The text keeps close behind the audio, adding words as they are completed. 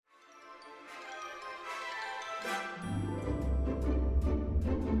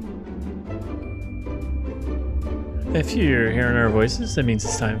If you're hearing our voices, that means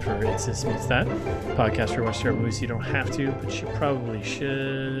it's time for It's This Means That, podcast where you watch your movies you don't have to, but you probably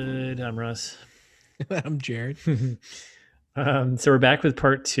should. I'm Russ. I'm Jared. So we're back with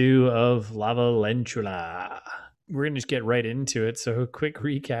part 2 of Lava Lentula. We're going to just get right into it. So quick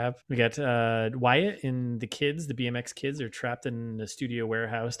recap. We got Wyatt and the kids, the BMX kids, are trapped in a studio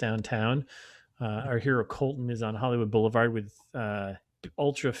warehouse downtown. Our hero Colton is on Hollywood Boulevard with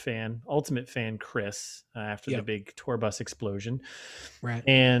ultimate fan Chris after the big tour bus explosion. Right.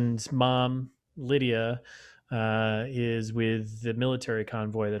 And mom Lydia is with the military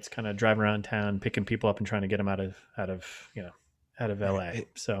convoy that's kind of driving around town, picking people up and trying to get them out of LA.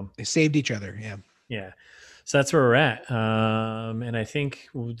 So they saved each other. Yeah. So that's where we're at. And I think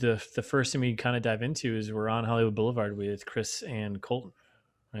the first thing we kind of dive into is we're on Hollywood Boulevard with Chris and Colton,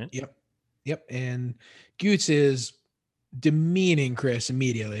 right? Yep. And Goots is demeaning Chris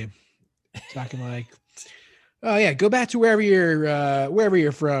immediately, talking like, "Oh yeah, go back to wherever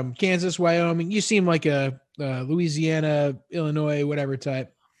you're from, Kansas, Wyoming. You seem like a Louisiana, Illinois, whatever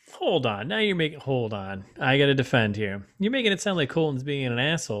type." Hold on. Hold on. I got to defend here. You're making it sound like Colton's being an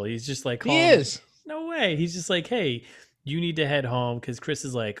asshole. He's just like, he is. No way. He's just like, hey, you need to head home, because Chris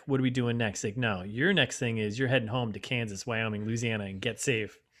is like, what are we doing next? Like, no, your next thing is you're heading home to Kansas, Wyoming, Louisiana, and get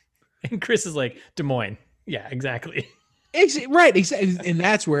safe. And Chris is like, Des Moines. Yeah, exactly. Right. Exactly. And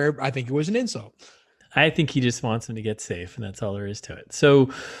that's where I think it was an insult. I think he just wants him to get safe, and that's all there is to it. So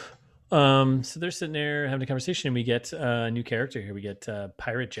they're sitting there having a conversation, and we get a new character here. We get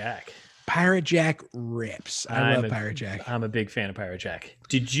Pirate Jack. Pirate Jack rips. I love Pirate Jack. I'm a big fan of Pirate Jack.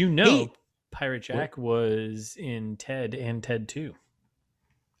 Did you know Pirate Jack was in Ted and Ted 2?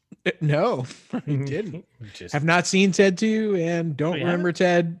 No, I didn't. Have not seen Ted 2 and don't remember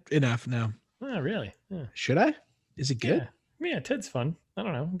Ted enough. No. Oh, really? Yeah. Should I? Is it good? Yeah, Ted's fun. I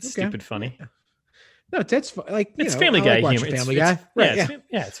don't know. It's stupid funny. Yeah. No, Ted's fun. Like, it's Family Guy humor. Family Guy. Right,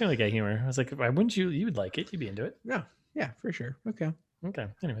 it's Family Guy humor. I was like, why wouldn't you? You would like it. You'd be into it. Yeah, for sure. Okay.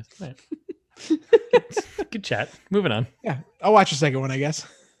 Anyways, all right. Good chat. Moving on. Yeah, I'll watch the second one, I guess.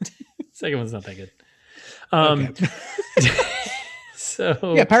 Second one's not that good. Okay.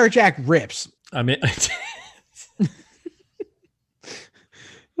 So yeah, Pirate Jack rips. I mean,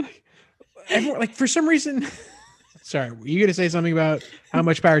 everyone, like, for some reason. Sorry, were you going to say something about how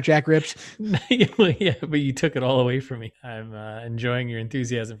much Pirate Jack rips? Yeah, but you took it all away from me. I'm enjoying your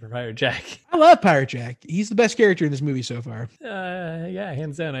enthusiasm for Pirate Jack. I love Pirate Jack. He's the best character in this movie so far. Yeah,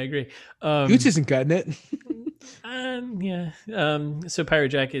 hands down, I agree. Goots isn't cutting it. So Pirate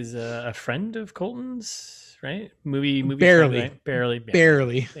Jack is a friend of Colton's, right? Movie barely. Friend, right?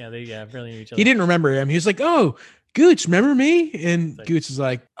 Barely. Yeah, they barely knew each other. He didn't remember him. He was like, "Oh, Goots, remember me?" And Goots is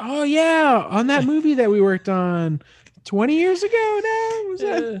like, "Oh yeah, on that movie that we worked on 20 years ago now." Was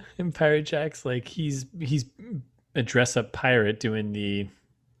that? And Pirate Jack's like, he's a dress-up pirate doing the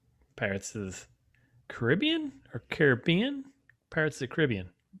Pirates of Caribbean or Caribbean? Pirates of the Caribbean.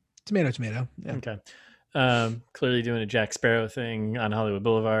 Tomato. Yeah. Okay. Clearly doing a Jack Sparrow thing on Hollywood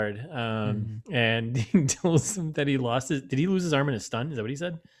Boulevard. And he tells him that he did he lose his arm in a stunt? Is that what he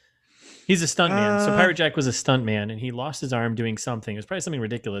said? He's a stunt man. So Pirate Jack was a stunt man, and he lost his arm doing something. It was probably something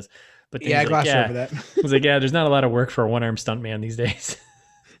ridiculous. But I glossed over that. I was like, yeah, there's not a lot of work for a one-arm stunt man these days.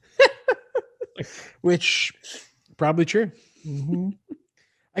 Which, probably true.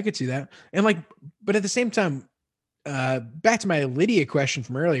 I could see that. And like, but at the same time, back to my Lydia question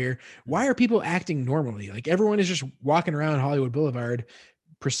from earlier, why are people acting normally? Like, everyone is just walking around Hollywood Boulevard,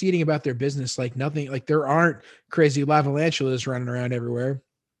 proceeding about their business like nothing, like there aren't crazy lavalantulas running around everywhere.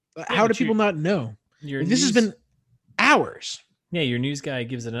 How do people not know? This has been hours. Yeah, your news guy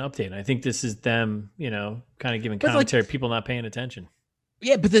gives it an update. And I think this is them, kind of giving commentary, people not paying attention.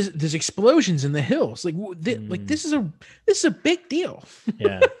 Yeah, but there's explosions in the hills. Like, like this is a big deal.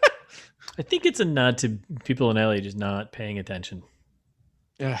 Yeah. I think it's a nod to people in LA just not paying attention.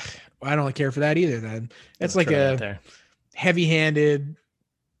 I don't care for that either. Then that's like a heavy-handed.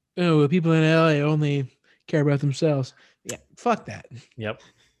 Oh, people in LA only care about themselves. Yeah, fuck that. Yep.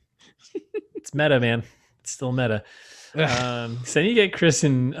 It's meta, man. It's still meta. So then you get Chris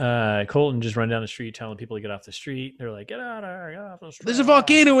and Colton just run down the street telling people to get off the street. They're like, get out of here, get off the street. There's a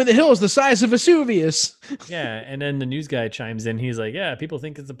volcano in the hills the size of Vesuvius. Yeah, and then the news guy chimes in. He's like, yeah, people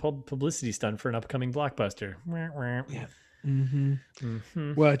think it's a publicity stunt for an upcoming blockbuster. Yeah.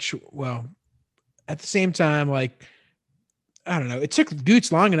 Which, well, at the same time, like, I don't know. It took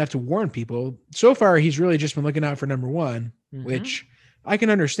Goots long enough to warn people. So far, he's really just been looking out for number one, which I can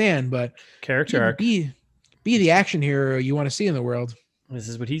understand, but character arc. Be the action hero you want to see in the world. This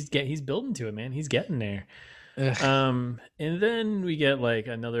is what he's building to it, man. He's getting there. Ugh. And then we get like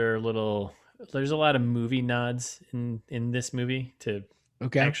another little. There's a lot of movie nods in this movie to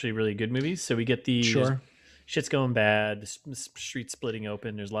Okay. actually really good movies. So we get the there's Sure. shit's going bad. The street splitting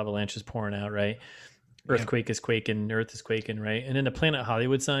open. There's avalanches pouring out. Right. Yeah. Earthquake is quaking. Earth is quaking. Right. And then the Planet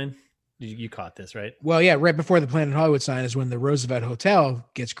Hollywood sign. You caught this, right? Well, yeah, right before the Planet Hollywood sign is when the Roosevelt Hotel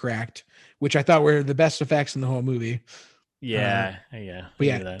gets cracked, which I thought were the best effects in the whole movie. Yeah. Yeah. But I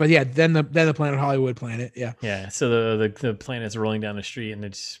yeah, knew that. but yeah, then the Planet Hollywood planet. Yeah. Yeah. So the planet's rolling down the street and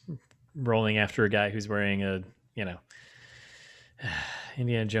it's rolling after a guy who's wearing a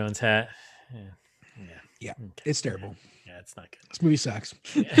Indiana Jones hat. Yeah. Yeah. Yeah. Okay. It's terrible. Yeah, it's not good. This movie sucks.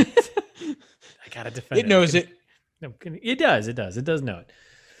 Yeah. I gotta defend it. It knows it. It does. It does. It does know it.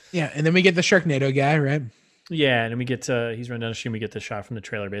 Yeah, and then we get the Sharknado guy, right? Yeah, and then we get he's running down the street. And we get the shot from the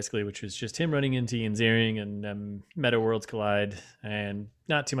trailer, basically, which was just him running into Ian Ziering and Meta Worlds collide, and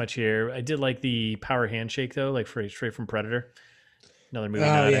not too much here. I did like the power handshake though, like straight from Predator. Another movie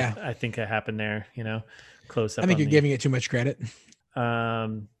nod. Yeah. I think that happened there. Close up. I think you're giving it too much credit.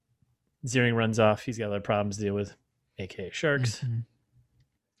 Ziering runs off. He's got other problems to deal with, aka sharks. Mhm.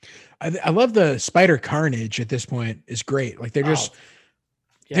 I love the spider carnage at this point is great. Like they're just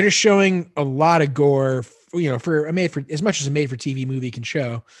they're just showing a lot of gore, for a made for as much as a made for TV movie can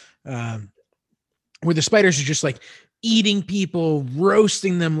show, where the spiders are just like eating people,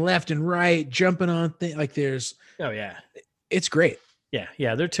 roasting them left and right, jumping on things. Like it's great.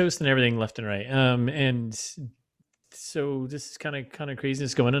 Yeah, they're toasting everything left and right. And so this is kind of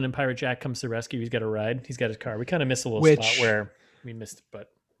craziness going on, and Pirate Jack comes to the rescue. He's got a ride. He's got his car. We kind of missed a little spot where we missed it,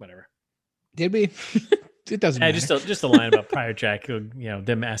 but whatever. Did we? It doesn't matter. Just a line about Pirate Jack,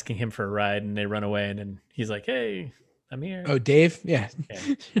 them asking him for a ride, and they run away, and then he's like, "Hey, I'm here." Oh, Dave. Yeah.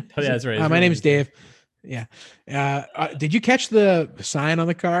 Oh, yeah, that's right. My name is Dave. Yeah. Did you catch the sign on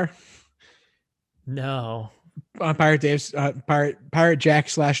the car? No. On Pirate Jack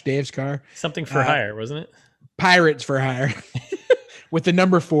 / Dave's car. Something for hire, wasn't it? Pirates for hire. With the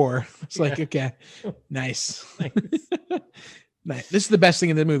number 4. It's like, okay, nice. Nice. This is the best thing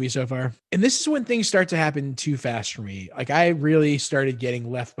in the movie so far. And this is when things start to happen too fast for me. Like I really started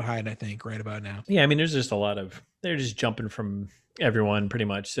getting left behind, I think, right about now. Yeah, I mean, there's just they're just jumping from everyone pretty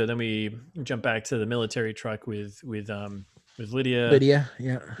much. So then we jump back to the military truck with Lydia. Yeah.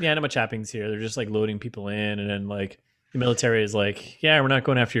 Yeah, not much happens here. They're just like loading people in, and then like the military is like, yeah, we're not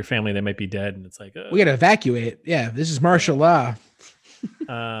going after your family. They might be dead. And it's like, we got to evacuate. Yeah, this is martial law.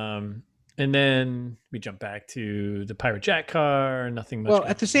 And then we jump back to the Pirate Jack car. Nothing much. Well,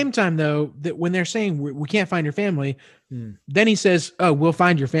 at the same time, though, that when they're saying we can't find your family, then he says, "Oh, we'll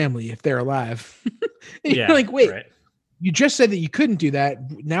find your family if they're alive." And you're like, wait, right. You just said that you couldn't do that.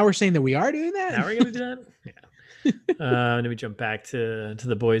 Now we're saying that we are doing that. Now we're going to do that. Yeah. And then we jump back to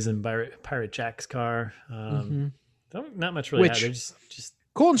the boys in Pirate Jack's car. Not much really. They're just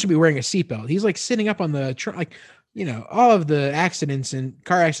Colton should be wearing a seatbelt. He's like sitting up on the truck, like. All of the accidents and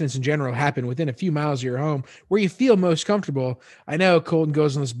car accidents in general happen within a few miles of your home where you feel most comfortable. I know Colton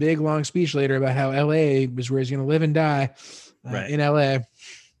goes on this big, long speech later about how LA was where he's going to live and die in LA.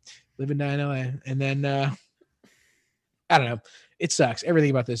 Live and die in LA. And then, I don't know. It sucks.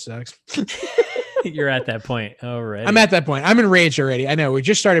 Everything about this sucks. You're at that point already. I'm at that point. I'm enraged already. I know. We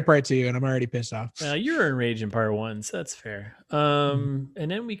just started part 2 and I'm already pissed off. Well, you're enraged in part 1, so that's fair. And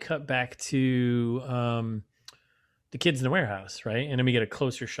then we cut back to the kids in the warehouse, right? And then we get a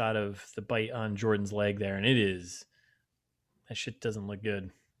closer shot of the bite on Jordan's leg there, and that shit doesn't look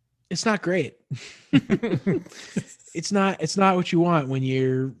good. It's not great. It's not what you want when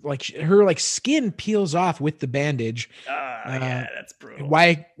you're like her like skin peels off with the bandage. Yeah, that's brutal.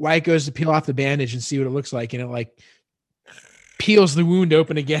 Wyatt goes to peel off the bandage and see what it looks like, and it like peels the wound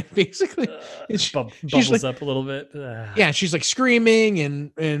open again, basically. Bubbles like, up a little bit. Yeah, she's like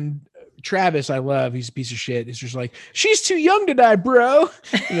screaming and Travis, I love, he's a piece of shit. It's just like, she's too young to die, bro.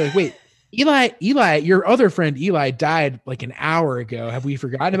 You're like, wait, Eli, your other friend Eli died like an hour ago. Have we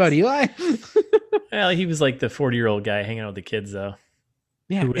forgotten about Eli? Well, he was like the 40-year-old guy hanging out with the kids, though.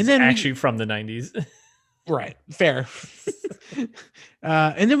 Yeah, who was actually from the 90s. Right, fair.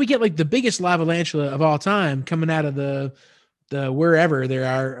 And then we get like the biggest lavalantula of all time coming out of the wherever they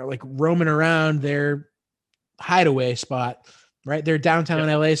are, like roaming around their hideaway spot. Right, they're downtown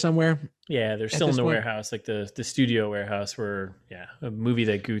LA somewhere. Yeah, they're still in the warehouse, like the studio warehouse where a movie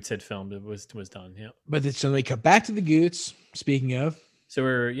that Goots had filmed was done. Yeah, but so they come back to the Goots. Speaking of, so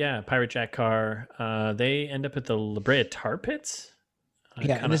we're Pirate Jack car. They end up at the La Brea tar pits.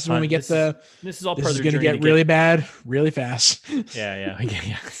 And this is when we get this is all part of the going to get really bad, really fast. Yeah.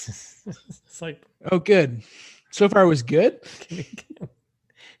 It's like, oh, good. So far, it was good.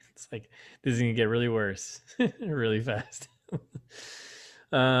 It's like this is gonna get really worse really fast.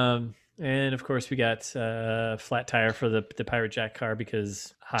 And of course we got flat tire for the Pirate Jack car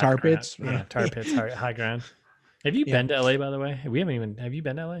because hot Tar ground. pits. Yeah, tar pits, high ground. Have you Yeah. been to LA, by the way? We haven't even. Have you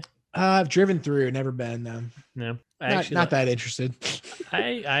been to LA? I've driven through, never been. No, I Not actually. not that interested.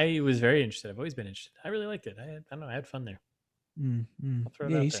 I was very interested. I've always been interested. I really liked it. I don't know. I had fun there. I'll throw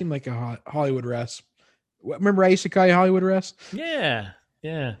it Yeah, out you there. seem like a Hollywood Russ. Remember I used to call you Hollywood Russ? Yeah,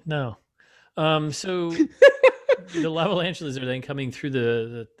 yeah. No. So the lavalanchulas are then coming through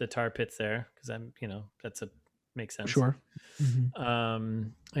the tar pits there because that's a makes sense. Sure.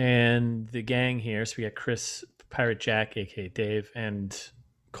 And the gang here. So we got Chris, Pirate Jack, aka Dave, and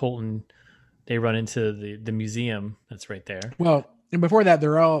Colton. They run into the museum that's right there. Well, and before that,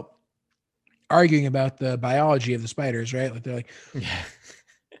 they're all arguing about the biology of the spiders, right? Like they're like, Yeah.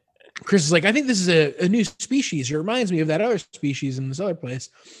 Chris is like, I think this is a new species. It reminds me of that other species in this other place.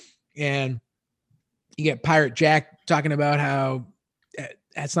 And you get Pirate Jack talking about how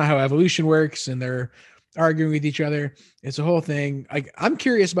that's not how evolution works, and they're arguing with each other. It's a whole thing. Like I'm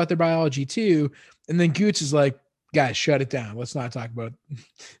curious about their biology too. And then Goots is like, guys, shut it down. Let's not talk about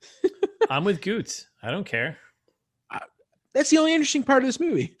it. I'm with Goots. I don't care. That's the only interesting part of this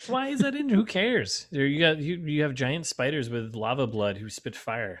movie. Why is that in? Who cares? You have giant spiders with lava blood who spit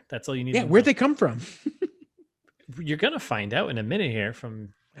fire. That's all you need. Yeah, to where'd know. they come from? You're gonna find out in a minute here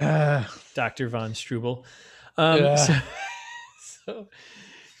from Uh, Dr. von Strubel. Yeah.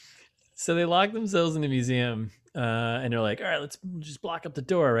 So they lock themselves in the museum, and they're like, "All right, let's just block up the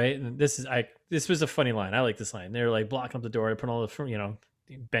door, right?" And this was a funny line. I like this line. They're like blocking up the door. I put all the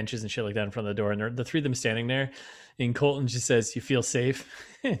benches and shit like that in front of the door, and the three of them standing there. And Colton just says, "You feel safe?"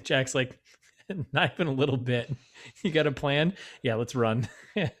 Jack's like, "Not even a little bit. You got a plan? Yeah, let's run."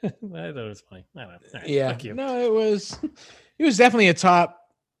 I thought it was funny. I don't know. All right, yeah. fuck you. No, it was definitely a top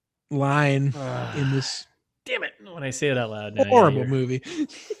line in this Damn it! When I say it out loud, now, horrible movie.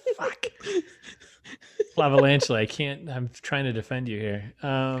 Fuck. Lavalantula, I can't. I'm trying to defend you here.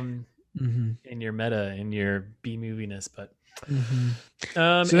 In your meta, in your B moviness, but.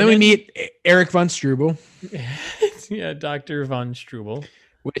 So then we meet Eric von Strubel. Yeah, Dr. von Strubel.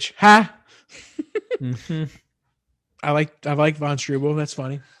 Which, Mm-hmm. I like von Strubel. That's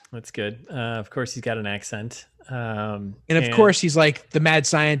funny. That's good. Of course, he's got an accent. And of course, he's like the mad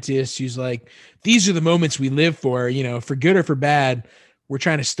scientist who's like, these are the moments we live for, for good or for bad. We're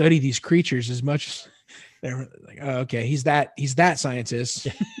trying to study these creatures as much as they're like, oh, okay, he's that scientist.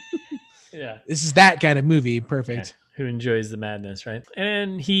 Yeah. This is that kind of movie. Perfect. Yeah. Who enjoys the madness, right?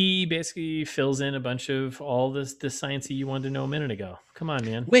 And he basically fills in a bunch of all this science that you wanted to know a minute ago. Come on,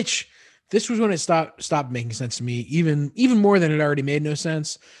 man. Which this was when it stopped making sense to me, even more than it already made no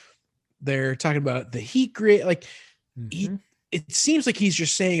sense. They're talking about the heat grid, like it seems like he's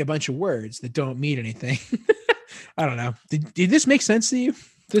just saying a bunch of words that don't mean anything. I don't know. Did this make sense to you?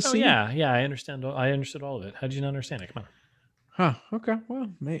 Scene? Yeah. I understand. I understood all of it. How did you not understand it? Come on. Huh. Okay. Well,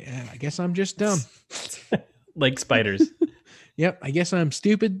 I guess I'm just dumb. Like spiders. Yep. I guess I'm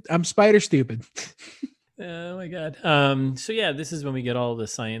stupid. I'm spider stupid. Oh my god. So yeah, this is when we get all the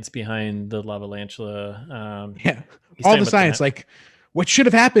science behind the Lavalantula. Yeah. All the science, like what should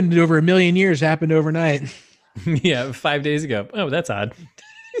have happened over 1 million years happened overnight. Yeah, 5 days ago. Oh, that's odd.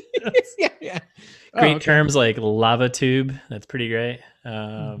 Yeah. Great terms like lava tube. That's pretty great.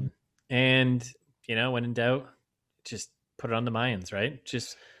 And when in doubt, just put it on the Mayans, right?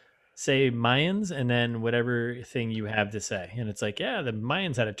 Just say Mayans and then whatever thing you have to say. And it's like, yeah, the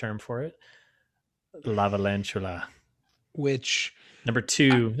Mayans had a term for it. Lavalantula. Which number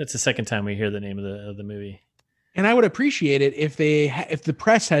 2, that's the second time we hear the name of the movie. And I would appreciate it if if the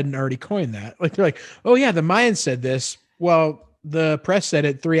press hadn't already coined that. Like they're like, oh yeah, the Mayans said this. Well, the press said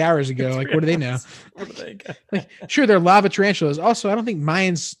it 3 hours ago. Like, what do they know? Like, sure, they're lava tarantulas. Also, I don't think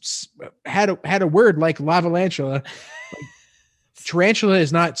Mayans had a word like lavalantula. Like, tarantula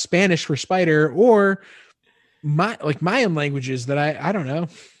is not Spanish for spider or Mayan languages that I don't know.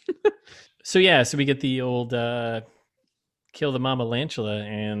 So we get the old kill the mama lantula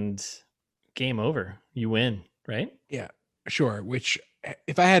and game over. You win, right? Yeah, sure. Which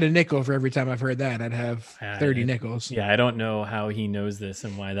if I had a nickel for every time I've heard that, I'd have 30 nickels. Yeah, I don't know how he knows this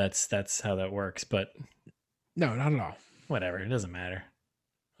and why that's how that works, but no, not at all. Whatever. It doesn't matter.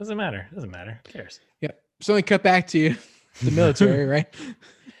 Who cares? Yeah. So we cut back to the military, right?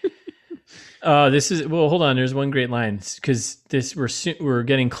 Hold on. There's one great line because we're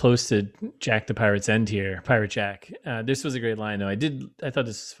getting close to Jack the Pirate's end here. Pirate Jack. This was a great line though. I thought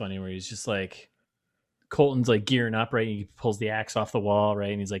this was funny where he's just like, Colton's like gearing up, right? He pulls the axe off the wall,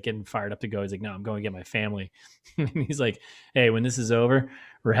 right? And he's like getting fired up to go. He's like, no, I'm going to get my family. And he's like, hey, when this is over,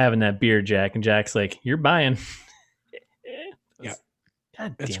 we're having that beer, Jack. And Jack's like, you're buying. Yeah.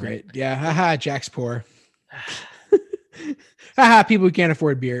 God That's damn great. Yeah. Haha. Jack's poor. Haha. People who can't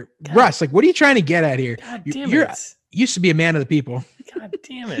afford beer. God. Russ, like, what are you trying to get at here? God damn You're it. used to be a man of the people. God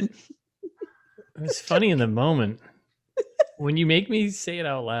damn it. It was funny in the moment. When you make me say it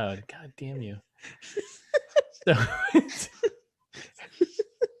out loud, God damn you. So,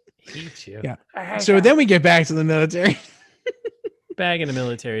 hate you. Yeah. So then we get back to the military. Back in a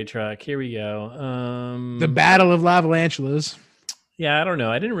military truck. Here we go. The Battle of Lavalanchulas. Yeah, I don't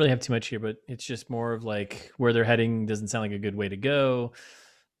know. I didn't really have too much here, but it's just more of like where they're heading doesn't sound like a good way to go.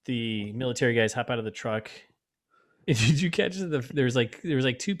 The military guys hop out of the truck. Did you catch there was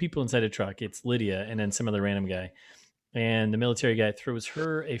like two people inside a truck. It's Lydia and then some other random guy. And the military guy throws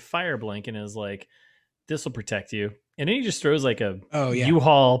her a fire blanket and is like, this will protect you. And then he just throws like a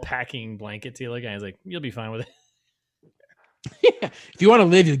U-Haul packing blanket to the other guy. He's like, you'll be fine with it. Yeah. If you want to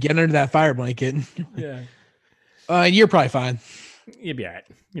live, you get under that fire blanket. Yeah. You're probably fine. You'll be all right.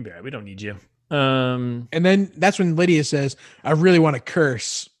 You'll be all right. We don't need you. And then that's when Lydia says, I really want to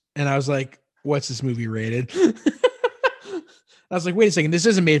curse. And I was like, what's this movie rated? I was like, wait a second, this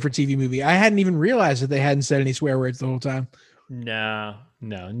isn't made for TV movie. I hadn't even realized that they hadn't said any swear words the whole time. No.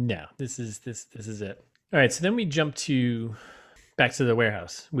 This is it. All right, so then we jump back to the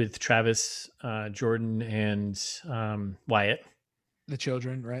warehouse with Travis, Jordan, and Wyatt. The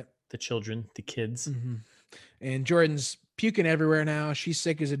children, right? The children, the kids. Mm-hmm. And Jordan's puking everywhere now. She's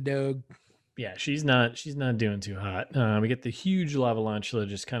sick as a dog. Yeah, she's not doing too hot. We get the huge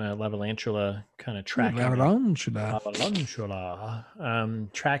lavalantula kind of tracking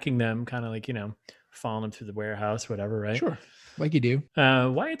tracking them, kind of like, following them through the warehouse, whatever, right? Sure, like you do.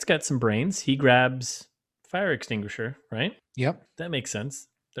 Wyatt's got some brains. He grabs fire extinguisher, right? Yep, that makes sense.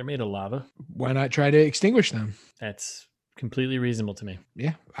 They're made of lava. Why not try to extinguish them? That's completely reasonable to me.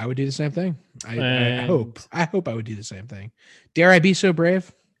 Yeah, I would do the same thing. I hope I would do the same thing. Dare I be so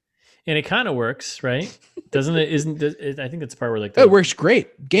brave? And it kind of works, right? Doesn't it? Isn't it? I think that's the part where like it works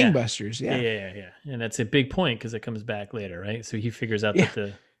great. Gangbusters. Yeah. And that's a big point because it comes back later, right? So he figures out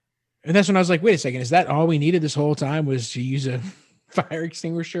that and that's when I was like, wait a second, is that all we needed this whole time was to use a fire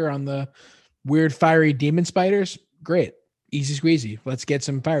extinguisher on the weird fiery demon spiders? Great. Easy squeezy. Let's get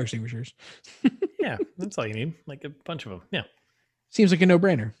some fire extinguishers. Yeah, that's all you need. Like a bunch of them. Yeah. Seems like a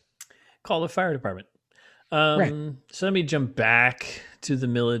no-brainer. Call the fire department. Right. So let me jump back to the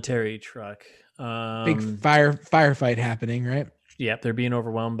military truck. Big firefight happening, right? Yep, they're being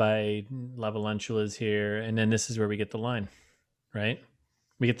overwhelmed by lavalanchulas here, and then this is where we get the line, right?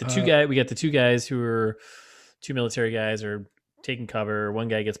 We get the two guys who are two military guys are taking cover. One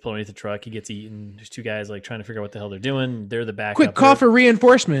guy gets pulled underneath the truck. He gets eaten. There's two guys like trying to figure out what the hell they're doing. They're the backup. Quick call for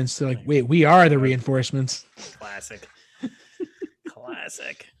reinforcements. They're like, wait, we are the reinforcements. Classic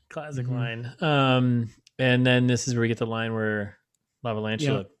line. And then this is where we get the line where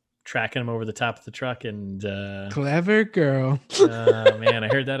Lavalantula tracking him over the top of the truck and clever girl. Man, I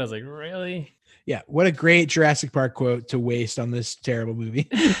heard that. I was like, really? Yeah, what a great Jurassic Park quote to waste on this terrible movie.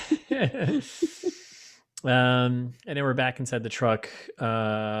 And then we're back inside the truck,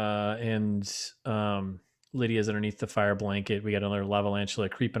 and Lydia's underneath the fire blanket. We got another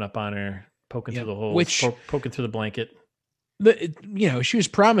Lavalantula creeping up on her, poking through the holes, poking through the blanket. She was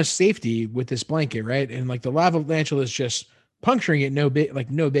promised safety with this blanket, right? And like the Lavalantula is just puncturing it, no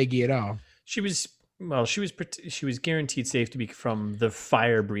biggie at all. She was guaranteed safety from the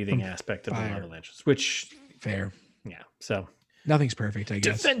fire breathing aspect of the Lavalantulas, which fair. Yeah. So nothing's perfect, I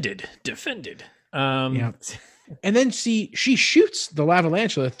guess. Defended. Yeah. And then she shoots the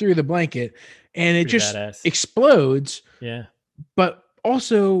Lavalantula through the blanket and it just explodes. Yeah. But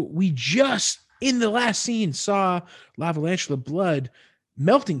also we just in the last scene saw Lavalantula blood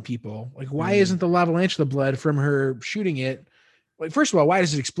melting people. Like, why isn't the Lavalantula blood from her shooting it? Like, first of all, why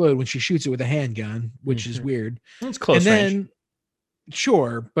does it explode when she shoots it with a handgun, which is weird? It's close range.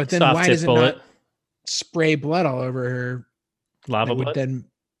 Sure, but then why does it not spray blood all over her? Lava blood? Would then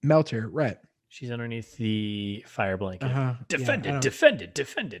melt her, right? She's underneath the fire blanket.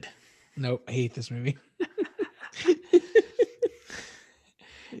 Defended. Nope, I hate this movie.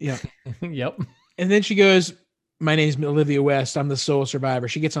 Yeah. Yep. And then she goes, my name's Olivia West. I'm the sole survivor.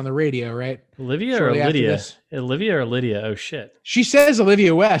 She gets on the radio, right? Olivia or Lydia? Olivia or Lydia? Oh, shit. She says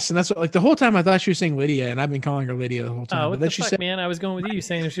Olivia West. And that's what, like, the whole time I thought she was saying Lydia, and I've been calling her Lydia the whole time. Oh, what the fuck, man? I was going with you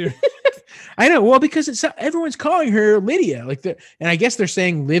saying she... I know. Well, because everyone's calling her Lydia. And I guess they're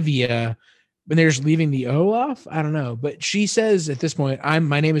saying Livia, but they're just leaving the O off. I don't know. But she says at this point,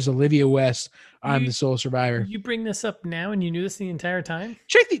 my name is Olivia West. I'm the sole survivor. You bring this up now and you knew this the entire time?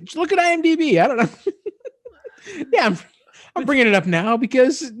 Look at IMDb. I don't know. Yeah, I'm bringing it up now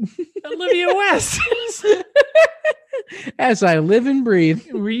because Olivia West. as I live and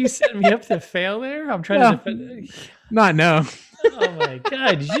breathe. Were you setting me up to fail there? I'm trying No. to defend. Not no. Oh my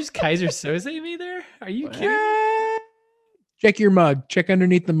god! Did you just Kaiser Soze me there? Are you kidding me? Check your mug. Check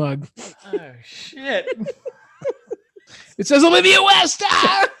underneath the mug. Oh shit! It says Olivia West.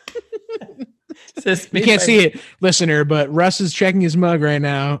 Ah! You can't see it, listener, but Russ is checking his mug right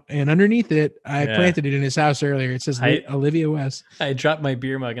now, and underneath it, I planted it in his house earlier. It says Olivia West. I dropped my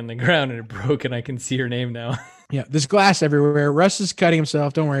beer mug on the ground and it broke, and I can see her name now. Yeah, there's glass everywhere. Russ is cutting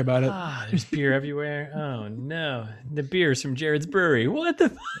himself. Don't worry about it. Ah, there's beer everywhere. Oh no, the beer's from Jared's Brewery. What the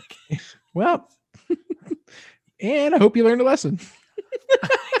fuck? Well, and I hope you learned a lesson.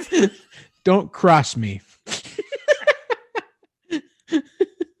 Don't cross me.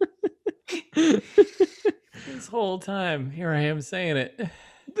 This whole time, here I am saying it.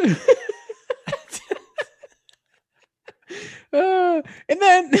 And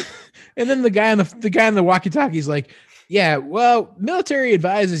then the guy on the walkie-talkie is like, yeah, well, military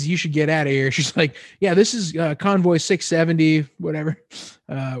advises you should get out of here. She's like, yeah, this is convoy 670, whatever.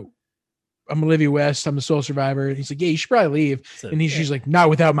 I'm Olivia West. I'm the sole survivor. And he's like, yeah, you should probably leave. She's like, not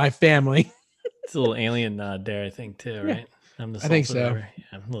without my family. It's a little alien nod there, I think, too, right? Yeah, I'm the I think survivor. So.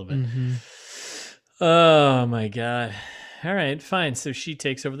 Yeah, a little bit. Mm-hmm. Oh my god! All right, fine. So she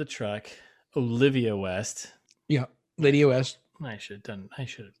takes over the truck. Olivia West. Yeah, Lydia West. I should have.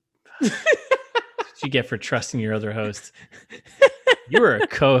 What you get for trusting your other hosts? You were a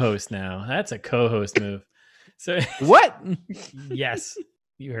co-host now. That's a co-host move. So what? Yes,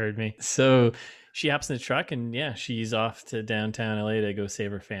 you heard me. So she hops in the truck and she's off to downtown LA to go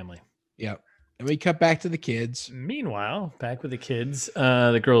save her family. Yep. And we cut back to the kids. Meanwhile, back with the kids,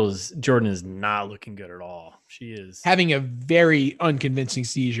 Jordan is not looking good at all. She is having a very unconvincing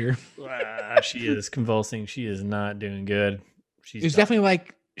seizure. She is convulsing. She is not doing good. It's definitely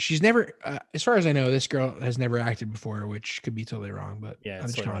like she's never, as far as I know, this girl has never acted before, which could be totally wrong. But yeah,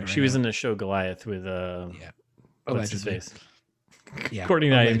 she was in the show Goliath with what's his face? Yeah,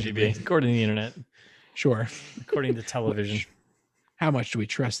 according to IMDb, according to the internet, sure, according to television. How much do we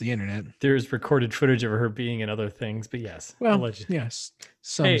trust the internet? There's recorded footage of her being in other things, but yes. Well, allegedly. Yes.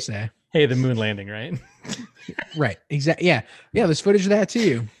 Some say. Hey, the moon landing, right? Right. Exactly. Yeah. Yeah. There's footage of that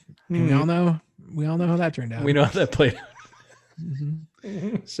too. And we all know how that turned out. We know how that played out.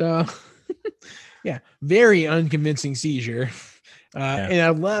 Mm-hmm. So, yeah, very unconvincing seizure. And I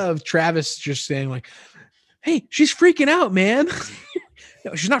love Travis just saying like, "Hey, she's freaking out, man."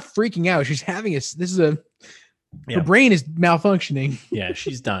 No, she's not freaking out. She's having her brain is malfunctioning. Yeah,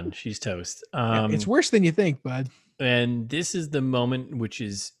 she's done. She's toast. It's worse than you think, bud. And this is the moment which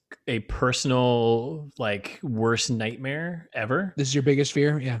is a personal, worst nightmare ever. This is your biggest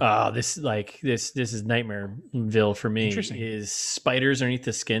fear? Yeah. This is Nightmareville for me. Is spiders underneath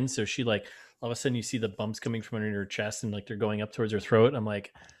the skin. So she all of a sudden you see the bumps coming from under her chest and they're going up towards her throat. I'm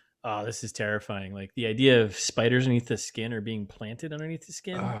like, oh, this is terrifying. Like the idea of spiders underneath the skin or being planted underneath the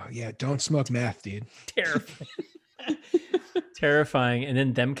skin. Oh yeah. Don't smoke meth, dude. Terrifying. Terrifying. And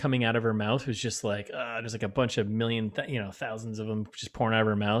then them coming out of her mouth was just there's a bunch of thousands of them just pouring out of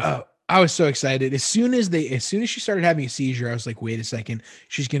her mouth. Oh, I was so excited. As soon as she started having a seizure, I was like, wait a second,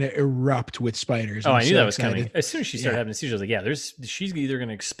 she's going to erupt with spiders. I knew that was coming. As soon as she started having a seizure, I was like, she's either going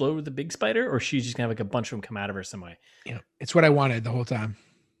to explode with the big spider or she's just going to have a bunch of them come out of her some way. Yeah. It's what I wanted the whole time.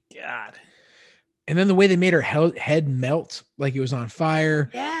 God. And then the way they made her head melt like it was on fire.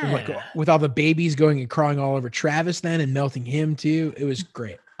 Yeah. With all the babies going and crawling all over Travis then and melting him too. It was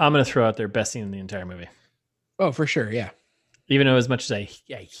great. I'm going to throw out their best scene in the entire movie. Oh, for sure. Yeah. Even though as much as I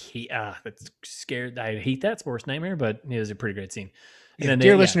hate, that's scared. I hate that sports nightmare, but it was a pretty great scene. And then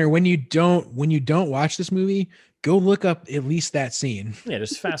dear listener, when you don't watch this movie, go look up at least that scene. Yeah.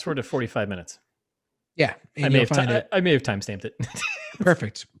 Just fast forward to 45 minutes. Yeah. I may have timestamped it.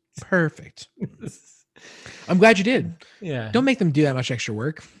 Perfect. I'm glad you did. Yeah. Don't make them do that much extra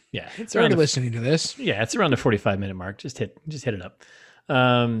work. Yeah. It's already listening to this. Yeah. It's around the 45-minute mark. Just hit it up.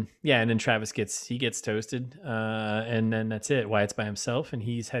 And then Travis gets toasted. And then that's it. Wyatt's by himself and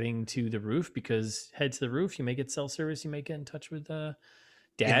he's heading to the roof because head to the roof, you may get cell service. You may get in touch with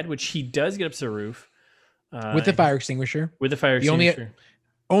Dad, which he does get up to the roof. With the fire extinguisher.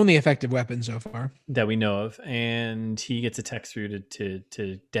 Only effective weapon so far that we know of, and he gets a text through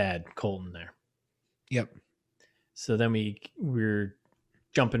to Dad Colton there. Yep. So then we're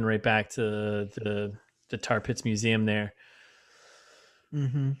jumping right back to the Tar Pits Museum there.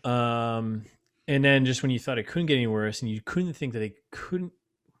 Mm-hmm. And then just when you thought it couldn't get any worse, and you couldn't think that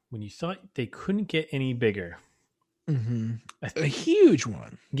when you thought they couldn't get any bigger, a huge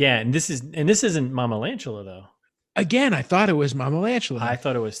one. Yeah, and this isn't Mama Lantula though. Again, I thought it was Mama Lantula. I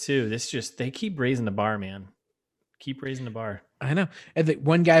thought it was too. They keep raising the bar, man. Keep raising the bar. I know. And the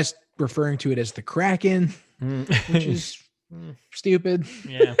one guy's referring to it as the Kraken, which is stupid.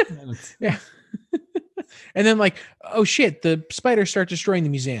 Yeah. Yeah. And then like, oh shit, the spiders start destroying the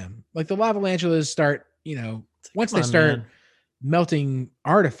museum. Like the lavalantulas start, once they start melting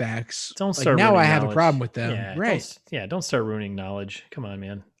artifacts, don't like start now I have knowledge. a problem with them. Yeah, right. Don't start ruining knowledge. Come on,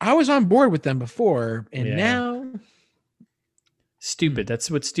 man. I was on board with them before, and now stupid. That's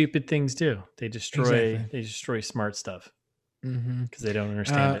what stupid things do. They destroy smart stuff because they don't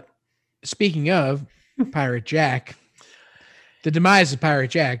understand it. Speaking of Pirate Jack, the demise of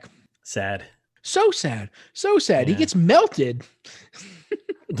Pirate Jack. Sad. So sad. So sad. Yeah. He gets melted.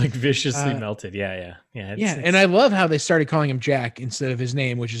 Like viciously melted. Yeah. And I love how they started calling him Jack instead of his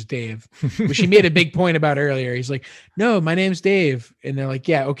name, which is Dave, which he made a big point about earlier. He's like, no, my name's Dave. And they're like,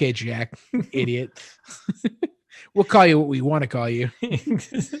 yeah, okay, Jack, idiot. We'll call you what we want to call you.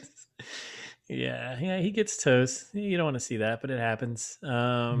 Yeah, he gets toast. You don't want to see that, but it happens.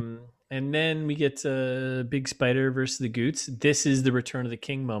 And then we get Big Spider versus the Goots. This is the Return of the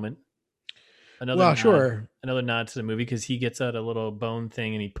King moment. Another nod to the movie because he gets out a little bone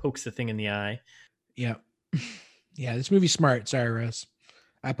thing and he pokes the thing in the eye. Yeah. Yeah, this movie's smart. Sorry, Russ.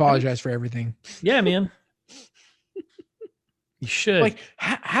 I apologize for everything. Yeah, man. You should. Like,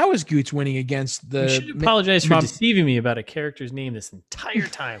 how is Goots winning against the... You should apologize for deceiving me about a character's name this entire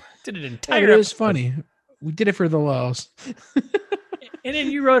time. Did it entire It was funny. We did it for the lulz. And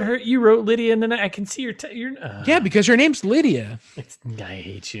then you wrote Lydia, and then I can see your yeah, because her name's Lydia. I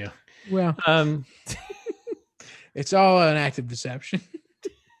hate you. Well, it's all an act of deception.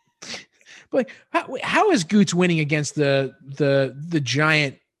 But how is Goots winning against the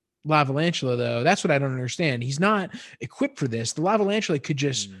giant Lavalantula though? That's what I don't understand. He's not equipped for this. The Lavalantula could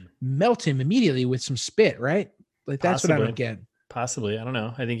just melt him immediately with some spit, right? Like that's what I don't get. Possibly, I don't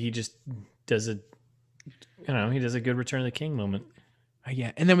know. I think he just does he does a good Return of the King moment.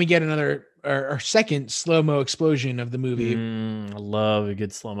 Yeah, and then we get our second slow-mo explosion of the movie. I love a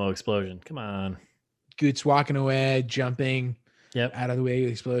good slow-mo explosion. Come on. Goots walking away, jumping. Yep. Out of the way,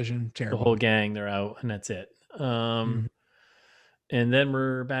 explosion. Terrible. The whole gang, they're out, and that's it. And then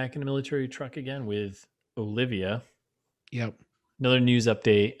we're back in the military truck again with Olivia. Yep. Another news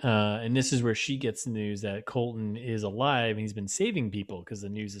update. And this is where she gets the news that Colton is alive and he's been saving people because the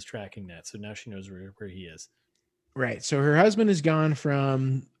news is tracking that. So now she knows where he is. Right. So her husband has gone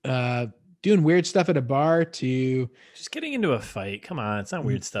from doing weird stuff at a bar to just getting into a fight. Come on, it's not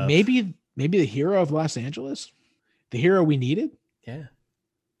weird stuff. Maybe the hero of Los Angeles, the hero we needed. Yeah.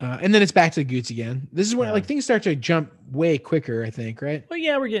 And then it's back to Goots again. This is when like things start to jump way quicker, I think, right? Well,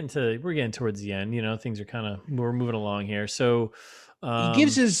 yeah, we're getting towards the end. Things are we're moving along here. So he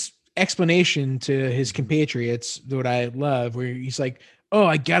gives his explanation to his compatriots that I love, where he's like, oh,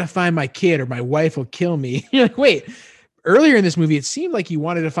 I got to find my kid or my wife will kill me. You're like, wait, earlier in this movie, it seemed like you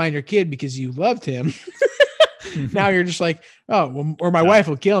wanted to find your kid because you loved him. Now you're just like, oh, well, or my wife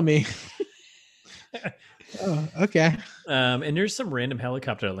will kill me. Oh, okay. And there's some random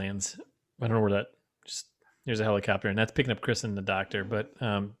helicopter that lands. I don't know where there's a helicopter and that's picking up Chris and the doctor. But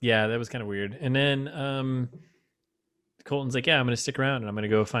yeah, that was kind of weird. And then Colton's like, yeah, I'm going to stick around and I'm going to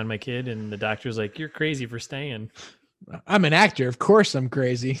go find my kid. And the doctor's like, you're crazy for staying. I'm an actor. Of course I'm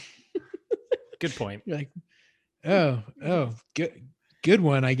crazy. Good point. You're like, oh, good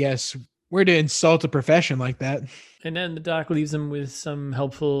one, I guess. Where to insult a profession like that. And then the doc leaves him with some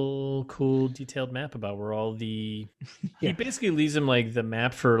helpful, cool, detailed map about where all the... Yeah. He basically leaves him like the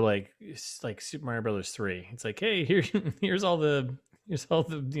map for like Super Mario Brothers 3. It's like, hey, here's all the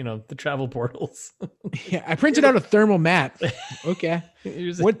the travel portals. Yeah, I printed out a thermal map. Okay.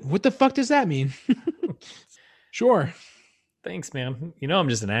 What the fuck does that mean? Sure. Thanks, man. I'm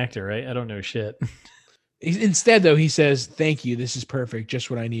just an actor, right? I don't know shit. Instead, though, he says, thank you. This is perfect.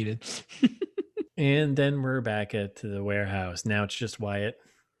 Just what I needed. And then we're back at the warehouse. Now it's just Wyatt.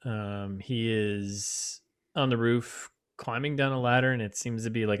 He is on the roof climbing down a ladder, and it seems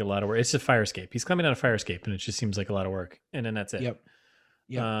to be like a lot of work. It's a fire escape. He's climbing down a fire escape, and it just seems like a lot of work. And then that's it. Yep.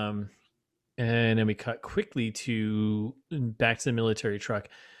 And then we cut quickly back to the military truck.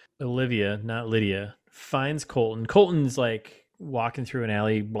 Olivia, not Lydia, finds Colton. Colton's like walking through an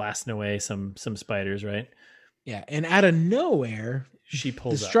alley, blasting away some spiders, right? Yeah, and out of nowhere, she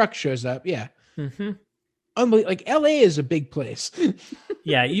pulls the truck shows up. Yeah. Mm-hmm. Like LA is a big place.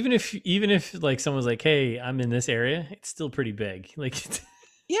 Yeah, even if like someone's like, hey, I'm in this area, it's still pretty big. Like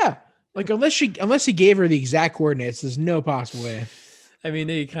yeah. Like unless he gave her the exact coordinates, there's no possible way. I mean,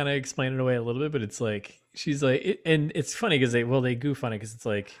 they kind of explain it away a little bit, but it's like she's like, and it's funny because they goof on it because it's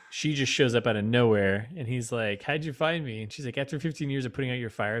like she just shows up out of nowhere, and he's like, "How'd you find me?" And she's like, "After 15 years of putting out your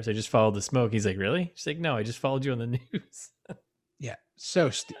fires, I just followed the smoke." He's like, "Really?" She's like, "No, I just followed you on the news." Yeah,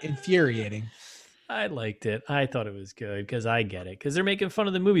 so infuriating. I liked it. I thought it was good because I get it because they're making fun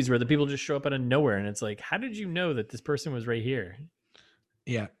of the movies where the people just show up out of nowhere, and it's like, how did you know that this person was right here?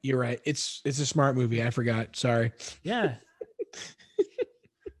 Yeah, you're right. It's a smart movie. I forgot. Sorry. Yeah,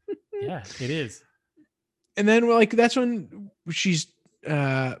 yeah, it is. And then like that's when she's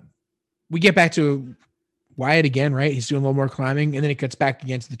we get back to Wyatt again, right? He's doing a little more climbing, and then it cuts back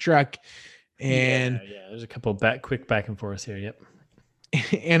against the truck. And Yeah. There's a couple quick back and forth here. Yep.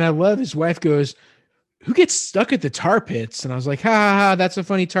 and I love his wife goes, "Who gets stuck at the tar pits?" And I was like, "Ha ha ha! That's a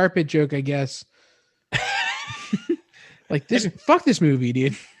funny tar pit joke, I guess." Like this, fuck this movie,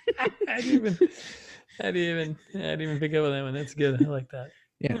 dude. I didn't even pick up on that one. That's good. I like that.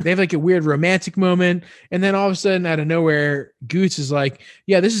 Yeah, they have like a weird romantic moment, and then all of a sudden, out of nowhere, Goots is like,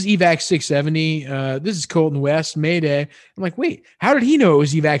 "Yeah, this is Evac 670. This is Colton West, Mayday." I'm like, "Wait, how did he know it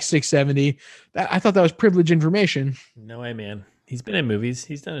was Evac 670?" I thought that was privileged information. No way, man. He's been in movies.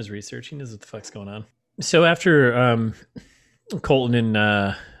 He's done his research. He knows what the fuck's going on. So after Colton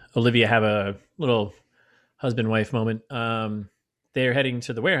and Olivia have a little husband-wife moment, they're heading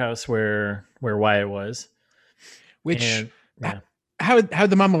to the warehouse where Wyatt was. Which and, yeah. How'd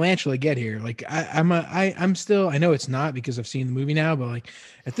the Mama Lantula get here? Like I'm still, I know it's not because I've seen the movie now, but like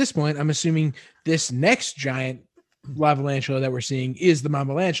at this point, I'm assuming this next giant lava lantula that we're seeing is the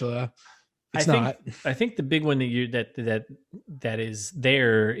Mama Lantula. It's not. I think the big one that is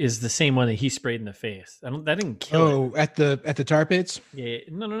there is the same one that he sprayed in the face. That didn't kill it. At the tar pits? Yeah.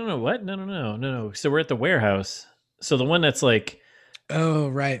 No. What? No. So we're at the warehouse. So the one that's like, oh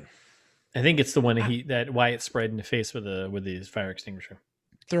right. I think it's the one that Wyatt sprayed in the face with his fire extinguisher.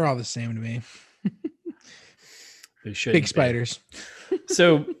 They're all the same to me. Big spiders.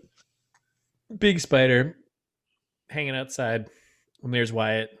 So big spider hanging outside. And there's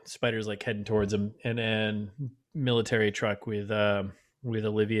Wyatt. Spider's like heading towards him, and then military truck with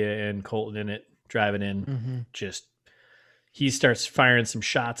Olivia and Colton in it driving in. Mm-hmm. Just he starts firing some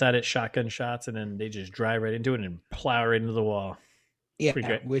shots at it, shotgun shots, and then they just drive right into it and plow right into the wall.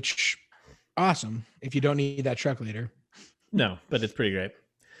 Yeah, which awesome if you don't need that truck later. No, but it's pretty great.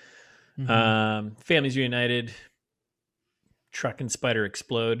 Mm-hmm. Families reunited. Truck and spider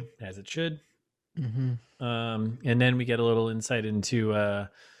explode as it should. Mm-hmm. And then we get a little insight into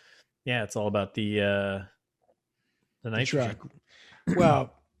it's all about the nitrogen. The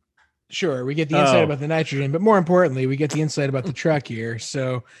well, sure, we get the insight about the nitrogen, but more importantly, we get the insight about the truck here.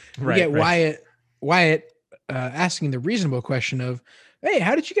 So we get Wyatt asking the reasonable question of, "Hey,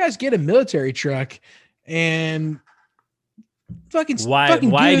 how did you guys get a military truck?" And why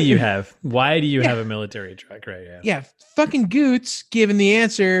do you have a military truck, right? Yeah, fucking Goots giving the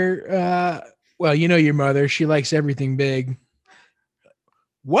answer. Well, you know your mother, she likes everything big.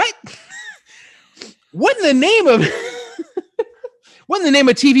 What? What in the name of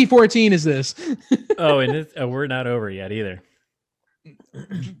TV-14 is this? Oh, and we're not over yet either.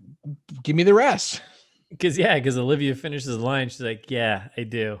 Give me the rest. Because Olivia finishes the line. She's like, "Yeah, I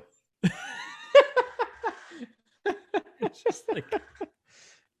do." It's just like,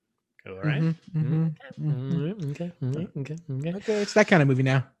 all right. Okay. It's that kind of movie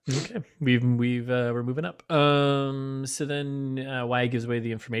now. Okay, we're moving up. So then Wyatt gives away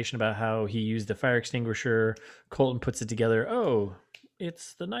the information about how he used the fire extinguisher. Colton puts it together. Oh,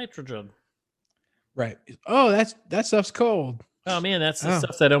 it's the nitrogen. Right. Oh, that stuff's cold. Oh man, that's the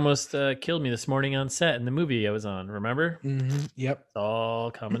stuff that almost killed me this morning on set in the movie I was on. Remember? Mm-hmm. Yep. It's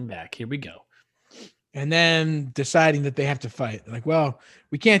all coming back. Here we go. And then deciding that they have to fight. Like, well,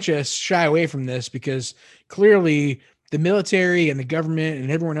 we can't just shy away from this because clearly the military and the government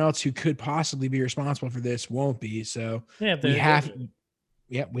and everyone else who could possibly be responsible for this won't be. So we have to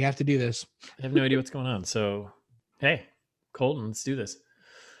do this. I have no idea what's going on. So, hey, Colton, let's do this.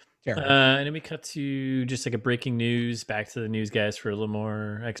 And then we cut to just like a breaking news, back to the news guys for a little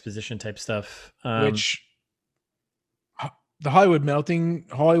more exposition type stuff. Which the Hollywood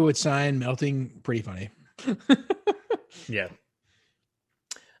sign melting, pretty funny. Yeah.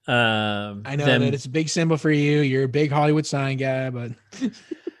 I know that it's a big symbol for you. You're a big Hollywood sign guy, but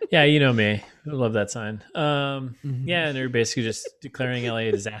yeah, you know me. I love that sign. Yeah, and they're basically just declaring LA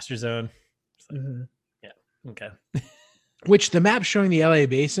a disaster zone. Like, yeah, okay. Which the map showing the LA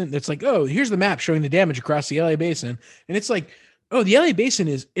basin, that's like, oh, here's the map showing the damage across the LA basin. And it's like, oh, the LA basin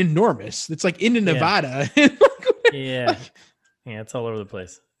is enormous. It's like into Nevada. Yeah. Yeah, it's all over the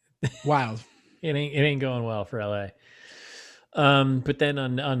place. Wild. It ain't going well for LA. But then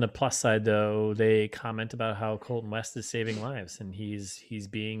on the plus side, though, they comment about how Colton West is saving lives, and he's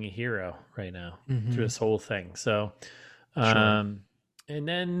being a hero right now through Hmm. this whole thing. So, Sure. um, and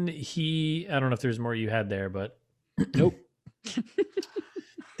then I don't know if there's more you had there, but Nope.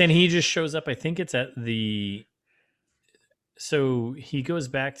 then he just shows up. I think it's at so he goes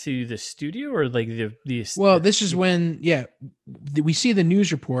back to the studio or like Well, this is when, yeah, we see the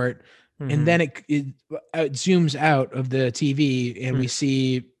news report, and Mhm. then it zooms out of the TV, and we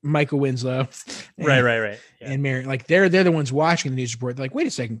see Michael Winslow Right. Yeah. and Mary. Like they're the ones watching the news report. They're like, wait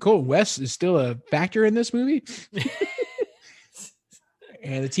a second, Cole West is still a factor in this movie,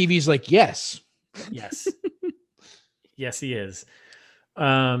 and the TV's like, yes. Yes. Yes, he is.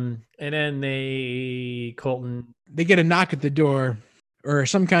 And then Colton. They get a knock at the door or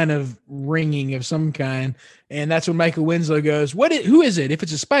some kind of ringing of some kind, and that's when Michael Winslow goes, who is it? If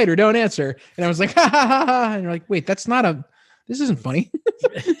it's a spider, don't answer. And I was like, ha ha ha ha. And you're like, wait, this isn't funny.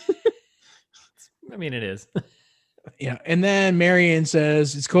 I mean, it is. Yeah. And then Marion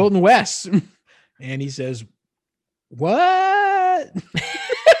says, it's Colton West. And he says, what?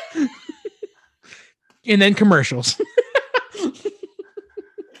 And then commercials.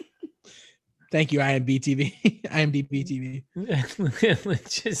 Thank you, IMDb TV. IMDb TV.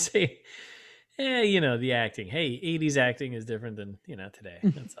 Let's just say, the acting. Hey, 80s acting is different than, today.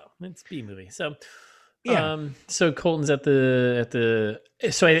 That's all. It's B movie. So, Yeah. so Colton's at the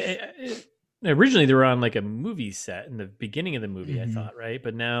so originally they were on like a movie set in the beginning of the movie, I thought, right?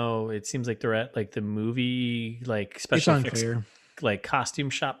 But now it seems like they're at like the movie, like special effects, unclear. like costume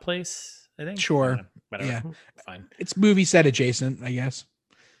shop place, I think. Sure. Whatever. Yeah. Fine. It's movie set adjacent, I guess.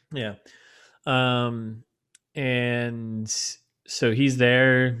 Yeah. And so he's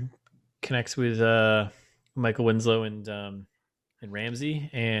there, connects with Michael Winslow and Ramsey,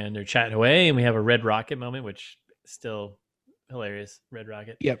 and they're chatting away, and we have a Red Rocket moment, which is still hilarious. Red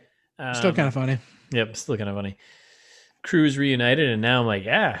Rocket. Yep. Still kind of funny. Yep, still kind of funny. Crew's reunited, and now I'm like,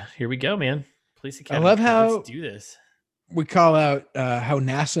 yeah, here we go, man. Police Academy. I love how let's do this. We call out how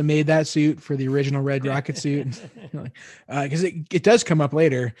NASA made that suit for the original Red Rocket suit, because it does come up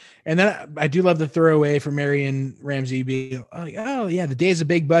later. And then I do love the throwaway for Marion Ramsey being like, oh yeah, the days of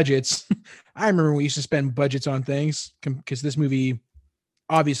big budgets. I remember we used to spend budgets on things because this movie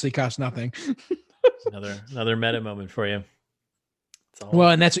obviously cost nothing. another meta moment for you.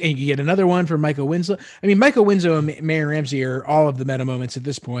 Well, and you get another one for Michael Winslow. I mean, Michael Winslow and Marion Ramsey are all of the meta moments at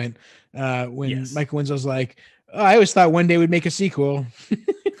this point. When Michael Winslow's like, oh, I always thought one day we'd make a sequel.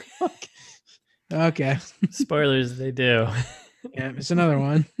 Okay. Spoilers, they do. Yeah, it's another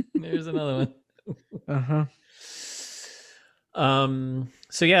one. There's another one.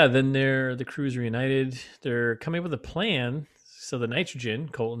 So yeah, then the crew's reunited. They're coming up with a plan. So the nitrogen,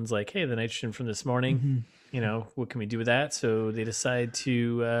 Colton's like, hey, the nitrogen from this morning, what can we do with that? So they decide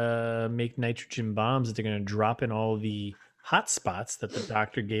to make nitrogen bombs that they're going to drop in all the hot spots that the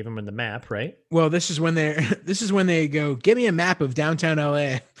doctor gave them in the map, right? Well, this is when they go, give me a map of downtown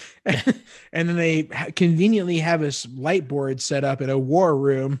LA. And then they conveniently have this light board set up in a war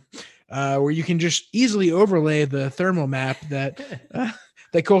room where you can just easily overlay the thermal map that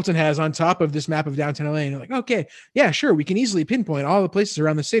Colton has on top of this map of downtown LA. And you're like, okay, yeah, sure. We can easily pinpoint all the places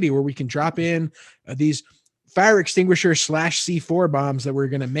around the city where we can drop in these fire extinguisher / C4 bombs that we're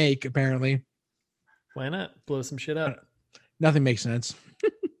going to make, apparently. Why not blow some shit up? Nothing makes sense.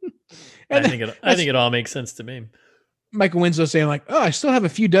 I think it all makes sense to me. Michael Winslow saying like, oh, I still have a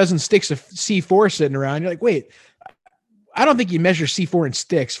few dozen sticks of C4 sitting around. You're like, wait, I don't think you measure C4 in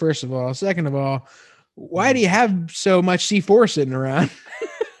sticks, first of all. Second of all, why do you have so much C4 sitting around?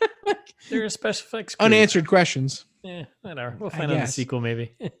 They're a special effects crew. Unanswered questions. Yeah, whatever. We'll find out in the sequel,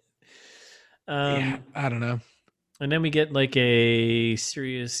 maybe. Yeah, I don't know. And then we get like a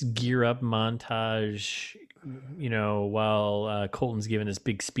serious gear up montage, while Colton's giving this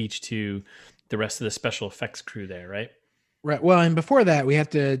big speech to the rest of the special effects crew there, right? Right. Well, and before that, we have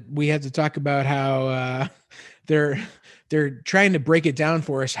to talk about how they're trying to break it down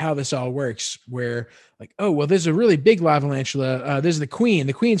for us how this all works. Where like, oh well, there's a really big lavalantula. There's the queen.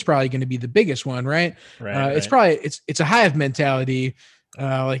 The queen's probably going to be the biggest one, right? Right. It's probably it's a hive mentality.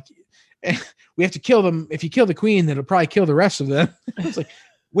 Like we have to kill them. If you kill the queen, then it'll probably kill the rest of them. It's like,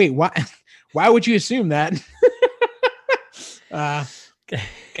 wait, why? Why would you assume that?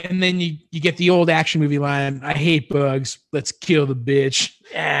 And then you get the old action movie line, I hate bugs. Let's kill the bitch.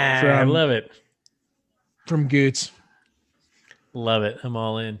 Yeah, I love it. From Goots. Love it. I'm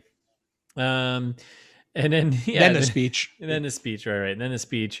all in. And then the speech. And then the speech, right. And then the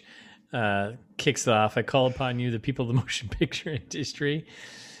speech kicks off. I call upon you, the people of the motion picture industry.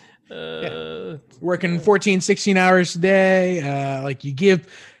 Working 14, 16 hours a day. Like you give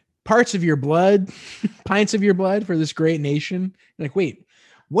parts of your blood, pints of your blood for this great nation. Like, wait,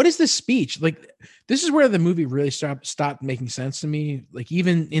 what is this speech? Like, this is where the movie really stopped making sense to me. Like,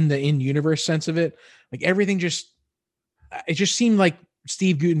 even in the in-universe sense of it, like everything it just seemed like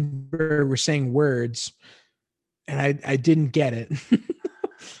Steve Gutenberg was saying words, and I didn't get it.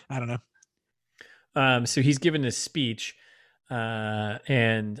 I don't know. So he's given this speech,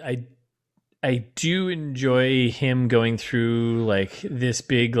 and I do enjoy him going through like this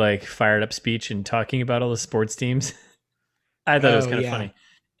big, like fired up speech and talking about all the sports teams. I thought it was kind of funny.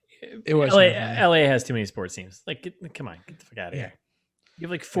 It was. LA has too many sports teams. Like, come on, get the fuck out of here. You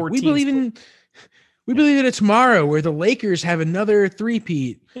have like 14. We believe in it tomorrow, where the Lakers have another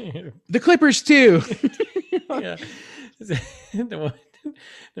three-peat. The Clippers too. Yeah.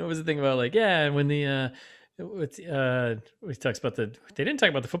 What was the thing about like, yeah, when the he talks about they didn't talk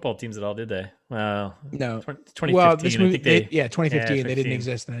about the football teams at all, did they? Well, no. 2015. Well, this movie, I think 2015. They didn't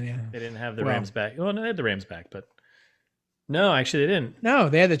exist then. Yeah, they didn't have the Rams back. Well, no, they had the Rams back, but no, actually, they didn't. No,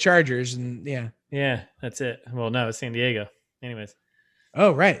 they had the Chargers, and yeah, that's it. Well, no, it's San Diego. Anyways.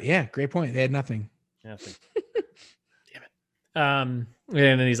 Oh right, yeah, great point. They had nothing. Nothing. Damn it. And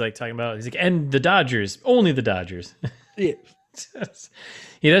then he's like talking about and the Dodgers, only the Dodgers. Yeah.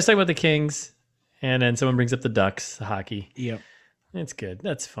 He does talk about the Kings, and then someone brings up the Ducks, the hockey. Yep. It's good.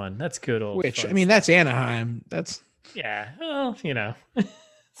 That's fun. That's good old. Which I mean, that's Anaheim. That's well,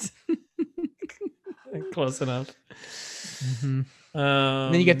 close enough. Mm-hmm.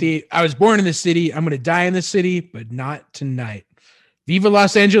 Then you get I was born in the city. I'm going to die in the city, but not tonight. Viva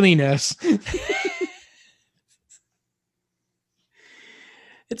Los Angelinos.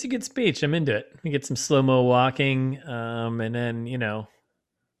 It's a good speech. I'm into it. We get some slow-mo walking, and then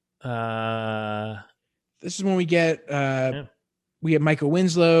this is when we get Michael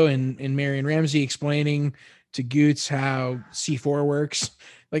Winslow and Marion Ramsey explaining to Goots how C4 works.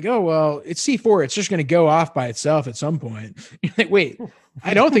 Like, oh well, it's C4. It's just going to go off by itself at some point. You're like, wait,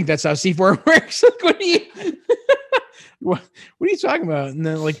 I don't think that's how C4 works. Like, what are you talking about? And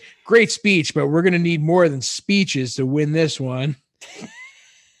then like, great speech, but we're going to need more than speeches to win this one.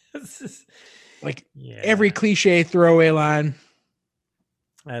 Like every cliche throwaway line.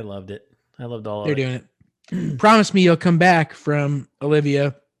 I loved it. I loved all They're of it. They're doing it. Promise me you'll come back from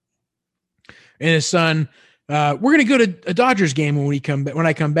Olivia and his son. We're going to go to a Dodgers game when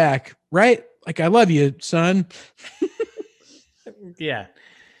I come back, right? Like, I love you, son. Yeah,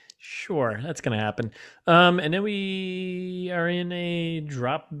 sure. That's going to happen. And then we are in a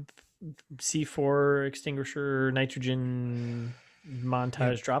drop C4 extinguisher nitrogen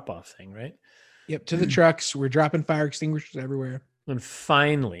montage drop-off thing, right? Yep, to the trucks. We're dropping fire extinguishers everywhere. And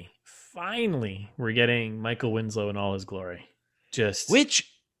finally, we're getting Michael Winslow in all his glory.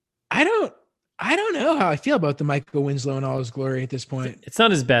 Which I don't know how I feel about the Michael Winslow in all his glory at this point. It's not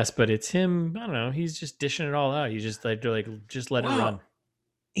his best, but it's him. I don't know. He's just dishing it all out. You just let it run.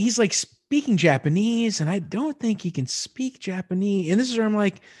 He's like speaking Japanese, and I don't think he can speak Japanese. And this is where I'm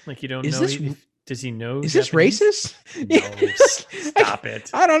like you don't know. Does he know? Is Japanese? This racist? No, stop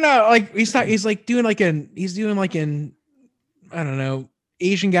it. I don't know. Like he's doing like an I don't know,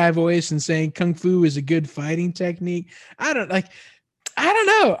 Asian guy voice and saying kung fu is a good fighting technique. I don't know.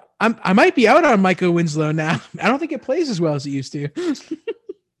 I might be out on Michael Winslow now. I don't think it plays as well as it used to.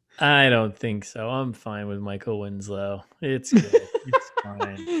 I don't think so. I'm fine with Michael Winslow. It's good. It's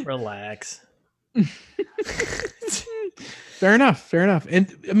fine. Relax. Fair enough.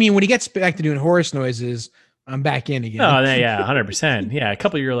 And I mean, when he gets back to doing horse noises, I'm back in again. Oh, yeah, 100%. Yeah, a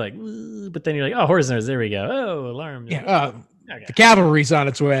couple you're like, but then you're like, oh, horse noises. There we go. Oh, alarm. Yeah. Okay. The cavalry's on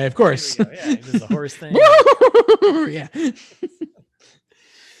its way, of course. Yeah, this is a horse thing. Yeah.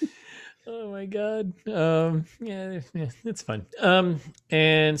 Oh my god. Yeah, it's fun.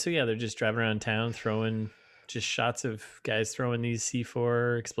 And so they're just driving around town throwing just shots of guys throwing these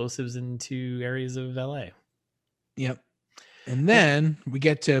C4 explosives into areas of LA. Yep. And then we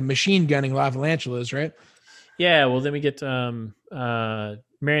get to machine gunning Lavalantulas, right? Yeah, well then we get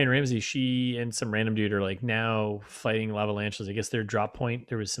Marion Ramsey, she and some random dude are like now fighting Lavalantulas. I guess their drop point,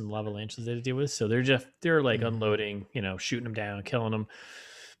 there was some Lavalantulas they had to deal with. So they're like unloading, shooting them down, killing them.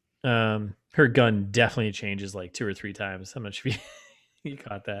 Her gun definitely changes like 2 or 3 times. I'm not sure if you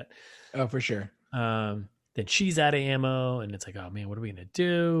caught that. Oh, for sure. Then she's out of ammo, and it's like, oh man, what are we gonna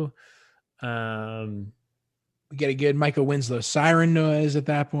do? We get a good Michael Winslow siren noise at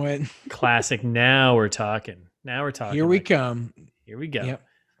that point. Classic. Now we're talking. Here we come. Here we go. Yep.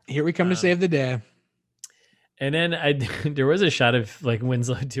 Here we come to save the day. And then there was a shot of like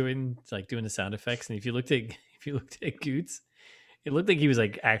Winslow doing the sound effects, and if you looked at Goots, It looked like he was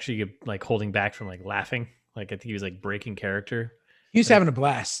like actually like holding back from like laughing. Like I think he was like breaking character. He was Like, having a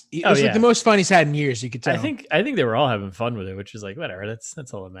blast. It oh was like the yeah, most fun he's had in years. You could I tell. think I think they were all having fun with it, which is like whatever.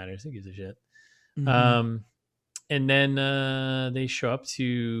 That's all that matters. Who gives a shit? Mm-hmm. Um, and then they show up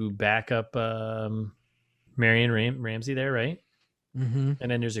to back up Marion Ramsey there, right? Mm-hmm.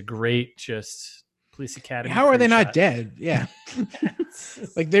 And then there's a great just police academy How are crew they not shot. dead? Yeah.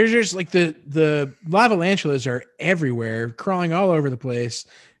 Like there's just like the lava lantulas are everywhere, crawling all over the place,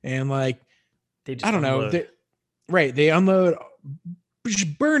 and like They just I don't know, unload. right? They unload,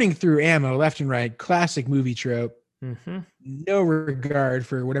 just burning through ammo left and right. Classic movie trope. Mm-hmm. No regard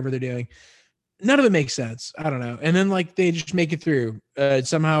for whatever they're doing. None of it makes sense. I don't know. And then like they just make it through.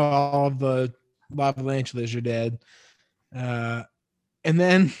 Somehow all of the lava lantulas are dead. And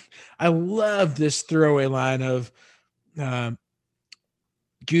then I love this throwaway line of um,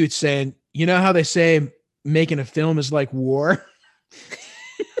 Goots saying, "You know how they say making a film is like war."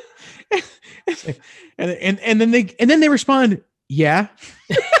 and then they respond, "Yeah."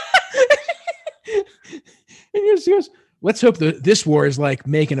 And he goes, "Let's hope that this war is like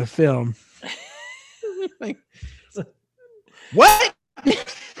making a film." Like, what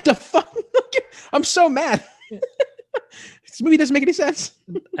the fuck? I'm so mad. This movie doesn't make any sense.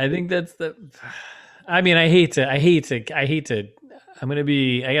 I think that's the. I mean, I hate to. I'm gonna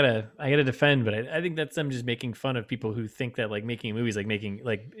be. I gotta defend, but I think that's them just making fun of people who think that like making movies like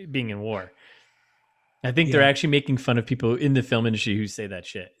being in war. I think they're actually making fun of people in the film industry who say that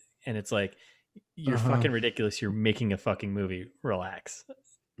shit, and it's like you're fucking ridiculous. You're making a fucking movie. Relax.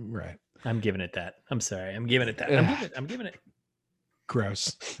 Right. I'm giving it that. I'm sorry. I'm giving it that. I'm giving it.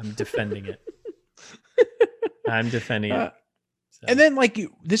 Gross. I'm defending it. I'm defending it. So. And then like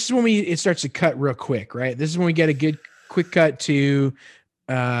this is when it starts to cut real quick, right? This is when we get a good quick cut to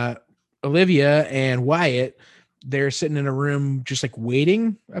Olivia and Wyatt. They're sitting in a room just like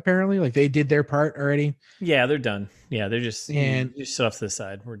waiting, apparently. Like they did their part already. Yeah, they're done. Yeah, they're just off to the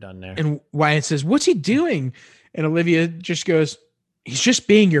side. We're done there. And Wyatt says, "What's he doing?" And Olivia just goes, "He's just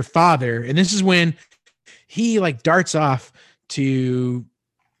being your father." And this is when he like darts off to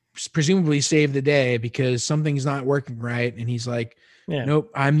presumably save the day because something's not working right. And he's like, "Nope,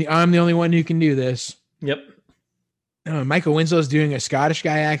 I'm the only one who can do this." Yep. Michael Winslow's doing a Scottish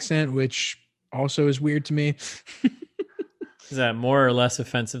guy accent, which also is weird to me. Is that more or less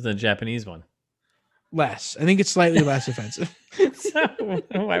offensive than the Japanese one? Less. I think it's slightly less offensive. So,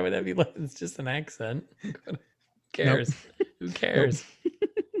 why would that be less? It's just an accent. Who cares? Nope. Who cares? Nope.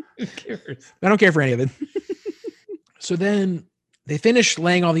 Who cares? I don't care for any of it. So then they finish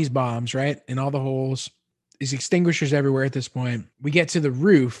laying all these bombs, right? In all the holes. These extinguishers everywhere at this point. We get to the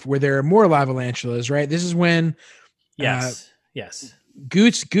roof where there are more lava lantulas, right? This is when yes.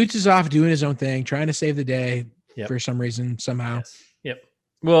 Goots is off doing his own thing, trying to save the day for some reason, somehow. Yes. Yep.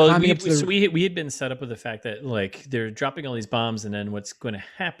 Well, we had been set up with the fact that like they're dropping all these bombs, and then what's going to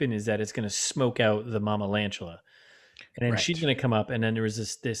happen is that it's going to smoke out the mama lantula, and then she's going to come up, and then there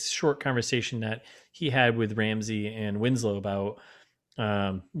was this short conversation that he had with Ramsey and Winslow about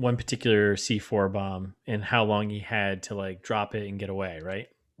one particular C4 bomb and how long he had to like drop it and get away, right?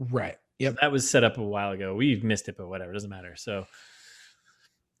 Right. Yep. So that was set up a while ago. We've missed it, but whatever, it doesn't matter. So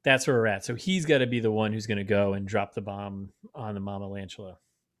that's where we're at. So he's got to be the one who's going to go and drop the bomb on the mama lantula.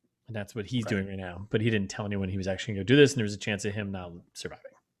 And that's what he's doing right now. But he didn't tell anyone he was actually going to do this, and there was a chance of him not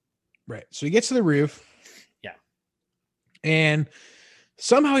surviving. Right. So he gets to the roof. Yeah. And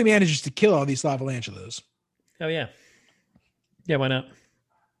somehow he manages to kill all these lava lantulas. Oh, yeah. Yeah, why not?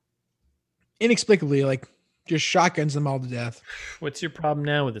 Inexplicably, like, just shotguns them all to death. What's your problem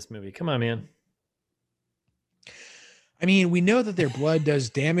now with this movie? Come on, man. I mean, we know that their blood does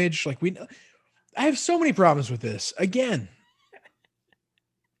damage. Like, I have so many problems with this. Again,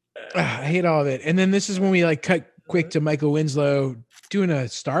 I hate all of it. And then this is when we like cut quick to Michael Winslow doing a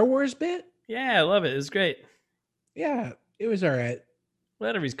Star Wars bit. Yeah, I love it. It was great. Yeah, it was all right.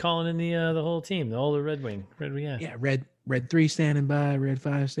 Whatever. He's calling in the whole team, the whole Red Wing. Yeah, Red 3 standing by, Red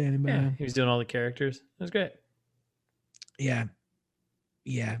 5 standing by. Yeah, he was doing all the characters. It was great. Yeah.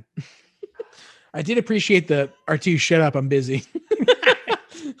 I did appreciate the R2 shut up, I'm busy.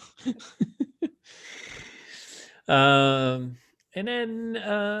 And then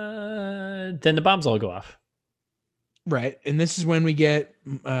the bombs all go off. Right. And this is when we get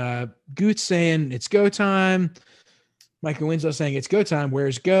Goots saying it's go time. Michael Winslow saying it's go time.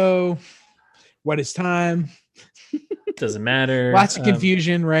 Where's go? What is time? Doesn't matter. Lots of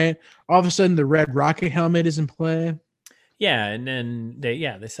confusion, right? All of a sudden the red rocket helmet is in play. Yeah, and then they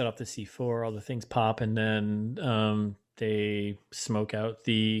set off the C4, all the things pop, and then they smoke out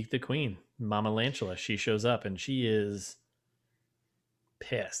the queen, Mama Lantula. She shows up, and she is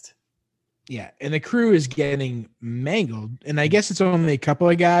pissed. Yeah, and the crew is getting mangled, and I guess it's only a couple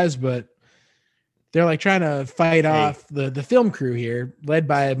of guys, but they're like trying to fight off the film crew here, led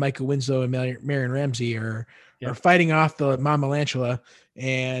by Michael Winslow and Marion Ramsey, are fighting off the Mama Lantula,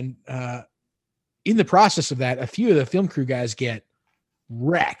 and in the process of that, a few of the film crew guys get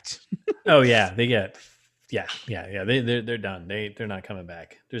wrecked. Oh yeah, they get they're done. They're not coming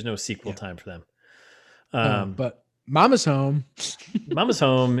back. There's no sequel time for them. But Mama's home. Mama's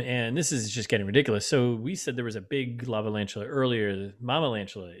home, and this is just getting ridiculous. So we said there was a big lava lantula earlier. The Mama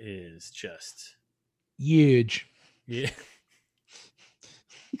Lantula is just huge. Yeah.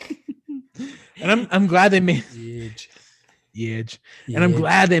 And I'm glad they made huge. And I'm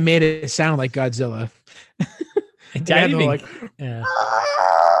glad they made it sound like Godzilla. Yeah.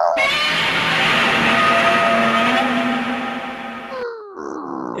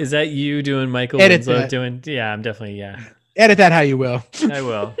 Is that you doing Michael Winslow doing? Yeah, I'm definitely Edit that how you will. I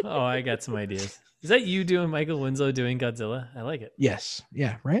will. Oh, I got some ideas. Is that you doing Michael Winslow doing Godzilla? I like it. Yes.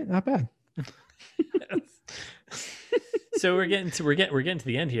 Yeah. Right. Not bad. So we're getting to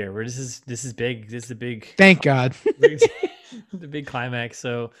the end here. Where this is big. This is a big. Thank God. The big climax.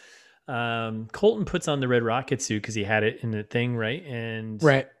 So Colton puts on the red rocket suit because he had it in the thing, right? And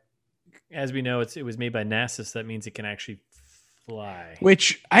as we know, it was made by NASA, so that means it can actually fly.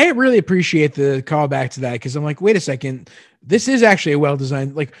 Which I really appreciate the callback to that, because I'm like, wait a second, this is actually a well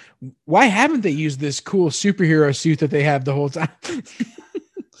designed. Like, why haven't they used this cool superhero suit that they have the whole time?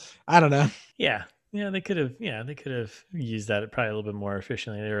 I don't know. Yeah, they could have. Yeah, they could have used that probably a little bit more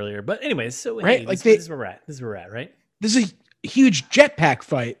efficiently earlier. But anyways, so right, this is where we're at. This is where we're at, right? This is a huge jetpack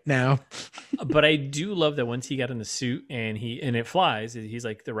fight now. But I do love that once he got in the suit and it flies, he's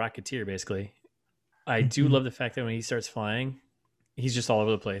like the Rocketeer basically. I do love the fact that when he starts flying, he's just all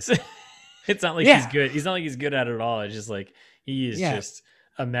over the place. It's not like he's good. He's not like he's good at it at all. It's just like he is just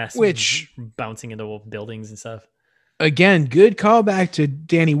a mess, bouncing into buildings and stuff. Again, good callback to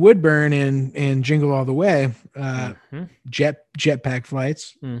Danny Woodburn and Jingle All the Way. Jetpack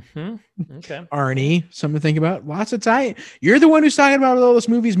flights. Okay. Arnie, something to think about. Lots of time. You're the one who's talking about all this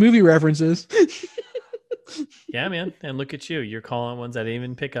movie references. Yeah, man. And look at you. You're calling ones I didn't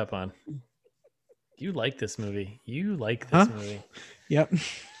even pick up on. You like this movie. Movie. Yep.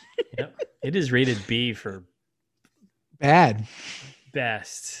 It is rated B for bad.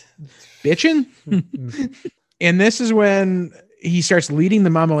 Best. Bitchin'? And this is when he starts leading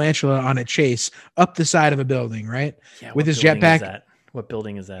the Mama Lantula on a chase up the side of a building, right? Yeah, with his jetpack. What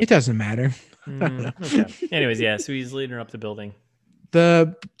building is that? It doesn't matter. Okay. Anyways, so he's leading her up the building.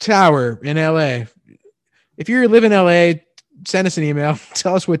 The tower in LA. If you live in LA, send us an email.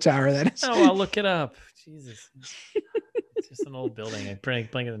 Tell us what tower that is. Oh, I'll look it up. Jesus. It's just an old building. I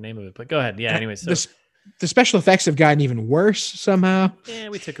blank the name of it, but go ahead. Yeah, anyway. So the special effects have gotten even worse somehow. Yeah,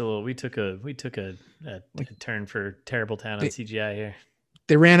 we took a turn for terrible town on CGI here.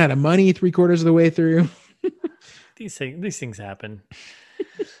 They ran out of money 3/4 of the way through. These things happen.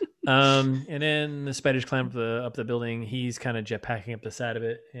 And then the spiders climb up the building. He's kind of jetpacking up the side of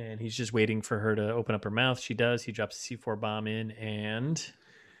it, and he's just waiting for her to open up her mouth. She does. He drops a C4 bomb in, and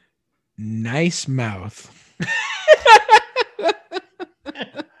nice mouth.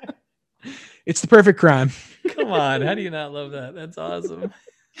 It's the perfect crime. Come on, how do you not love that? That's awesome.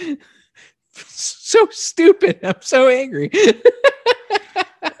 So stupid. I'm so angry.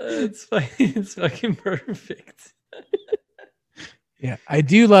 It's fucking perfect. Yeah, I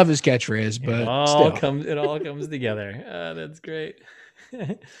do love his catchphrase, but it all comes together. That's great.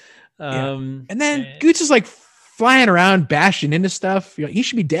 And then Gooch is like flying around, bashing into stuff. He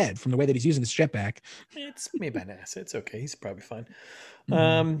should be dead from the way that he's using his jetpack. It's made by NASA. It's okay. He's probably fine.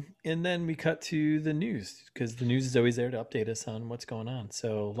 And then we cut to the news, because the news is always there to update us on what's going on.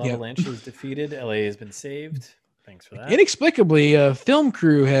 So Lava Lantula is defeated. LA has been saved. Thanks for that. Inexplicably, a film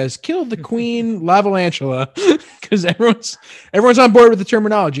crew has killed the queen Lava Lantula, because everyone's on board with the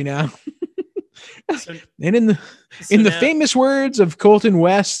terminology now. And in the famous words of Colton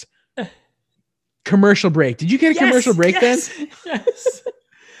West, commercial break. Did you get a commercial break then? Yes.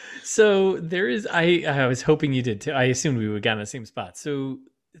 So there is. I was hoping you did too. I assumed we would get in the same spot. So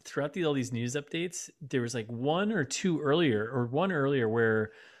throughout all these news updates, there was like one earlier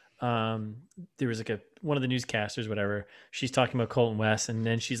where there was like one of the newscasters, whatever, she's talking about Colton West, and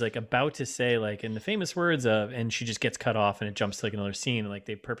then she's like about to say like in the famous words of, and she just gets cut off, and it jumps to like another scene, and like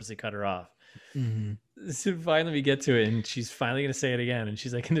they purposely cut her off. So finally we get to it, and she's finally going to say it again, and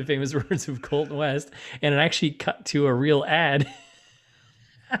she's like, in the famous words of Colton West, and it actually cut to a real ad.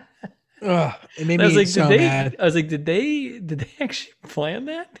 It made me so mad. I was like, did they actually plan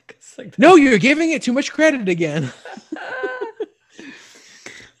that? No, you're giving it too much credit again.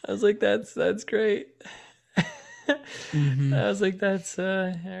 was like, that's great. Mhm. I was like, that's all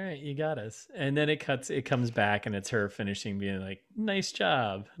right, you got us. And then it comes back and it's her finishing being like, nice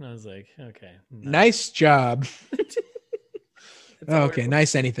job. And I was like, okay, Nice job. That's all Okay,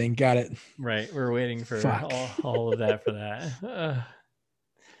 nice anything. Got it. right. We're waiting for Fuck. all of that for that.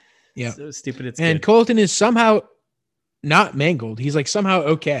 Yeah. So stupid. It's And good. Colton is somehow not mangled. He's like somehow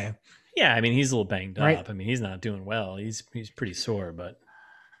okay. Yeah, I mean, he's a little banged Right. up. I mean, he's not doing well. He's pretty sore, but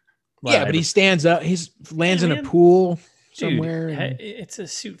Yeah, but he stands up. He's lands in a man. pool Dude, somewhere. and- it's a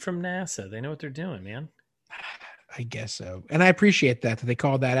suit from NASA. They know what they're doing, man. I guess so. And I appreciate that they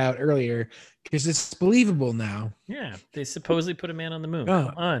called that out earlier because it's believable now. Yeah, they supposedly put a man on the moon. Oh.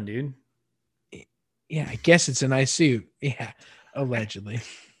 Come on, dude. Yeah, I guess it's a nice suit. Yeah, allegedly.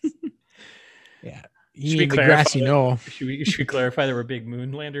 Yeah. You Should we mean the clarify grassy that- knoll. Should we clarify that we're big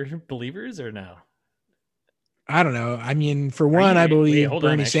moonlander believers or no? I don't know. I mean, for one, you- I wait, believe hold on,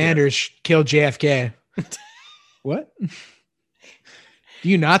 Bernie actually, Sanders killed JFK. What? Do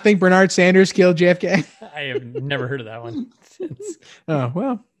you not think Bernard Sanders killed JFK? I have never heard of that one. Oh,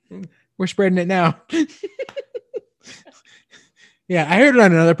 well, we're spreading it now. Yeah, I heard it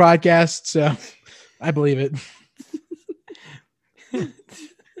on another podcast, so I believe it.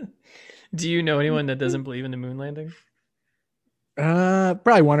 Do you know anyone that doesn't believe in the moon landing?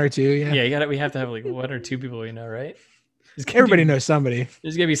 Probably one or two. Yeah, Yeah, we have to have like one or two people we know, right? everybody knows somebody.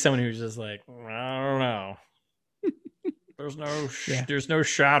 There's gonna be someone who's just like, I don't know. There's no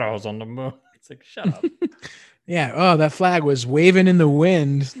shadows on the moon. It's like, shut up. Yeah. Oh, that flag was waving in the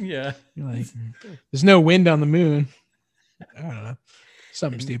wind. Yeah. You're like, there's no wind on the moon. I don't know.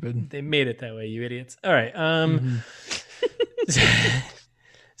 Something stupid. They made it that way, you idiots. All right. Mhm.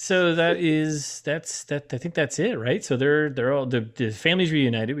 So that's that. I think that's it, right? So they're all the families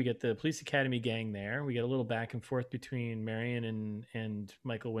reunited. We get the police academy gang there. We get a little back and forth between Marion and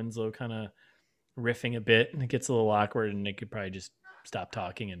Michael Winslow, kind of riffing a bit, and it gets a little awkward, and they could probably just stop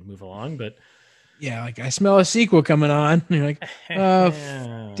talking and move along. But Yeah, like I smell a sequel coming on. You're like,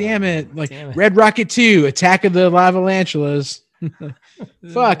 oh, damn it! Like Damn it. Red Rocket 2: Attack of the Lavalantulas.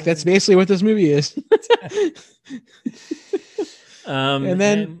 Fuck, that's basically what this movie is. And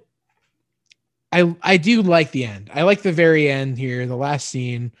then I do like the end. I like the very end here, the last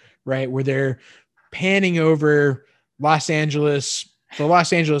scene, right, where they're panning over Los Angeles, the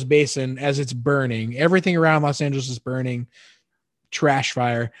Los Angeles basin as it's burning. Everything around Los Angeles is burning, trash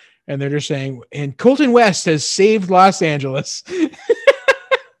fire. And they're just saying, and Colton West has saved Los Angeles.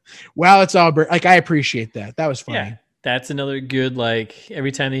 Wow, it's all like I appreciate that. That was funny. yeah, that's another good, like,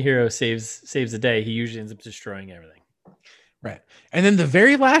 every time the hero saves the day, he usually ends up destroying everything. Right. And then the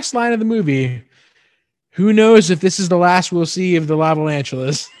very last line of the movie, who knows if this is the last we'll see of the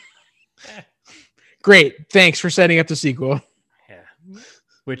Lavalantulas. Great. Thanks for setting up the sequel. Yeah,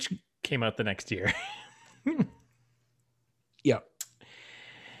 which came out the next year. Yep.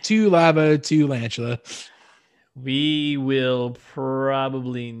 To Lava, to Lantula. We will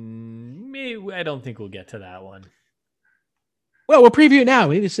probably, maybe, I don't think we'll get to that one. Well, we'll preview it now.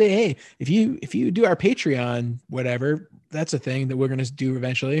 Maybe say, hey, if you do our Patreon, whatever, that's a thing that we're going to do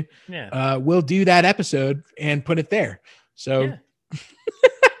eventually. Yeah. We'll do that episode and put it there. So Yeah.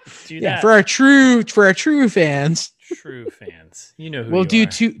 Do yeah, that. for our true fans, True fans, you know who we'll you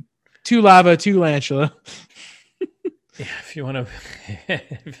do are. two Lava, two Lantula. Yeah, if you want to, I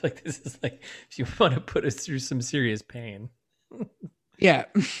feel like this is like if you want to put us through some serious pain. Yeah.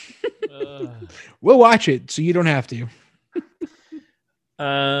 Ugh. We'll watch it so you don't have to.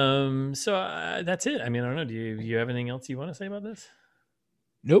 So that's it. I mean, I don't know. Do you have anything else you want to say about this?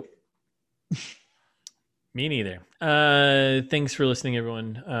 Nope. Me neither. Thanks for listening,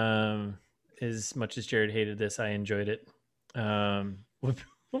 everyone. As much as Jared hated this, I enjoyed it.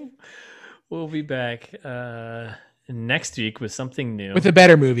 We'll be back next week with something new. With a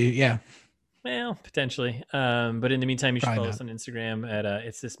better movie. Yeah. Well, potentially. But in the meantime, you should Probably follow not. us on Instagram at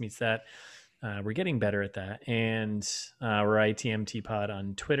It's This Meets That. We're getting better at that. And we're ITMT Pod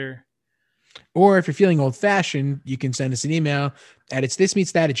on Twitter. Or if you're feeling old fashioned, you can send us an email at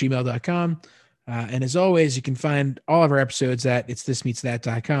itsthismeetsthat@gmail.com. And as always, you can find all of our episodes at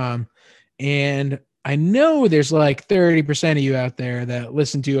itsthismeetsthat.com. And I know there's like 30% of you out there that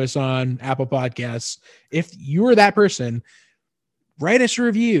listen to us on Apple Podcasts. If you're that person, write us a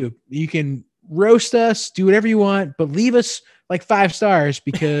review. You can roast us, do whatever you want, but leave us like 5 stars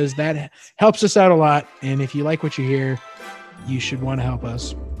because that helps us out a lot. And if you like what you hear, you should want to help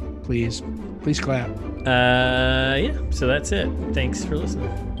us. Please clap. Yeah. So that's it. Thanks for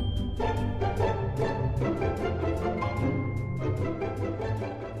listening.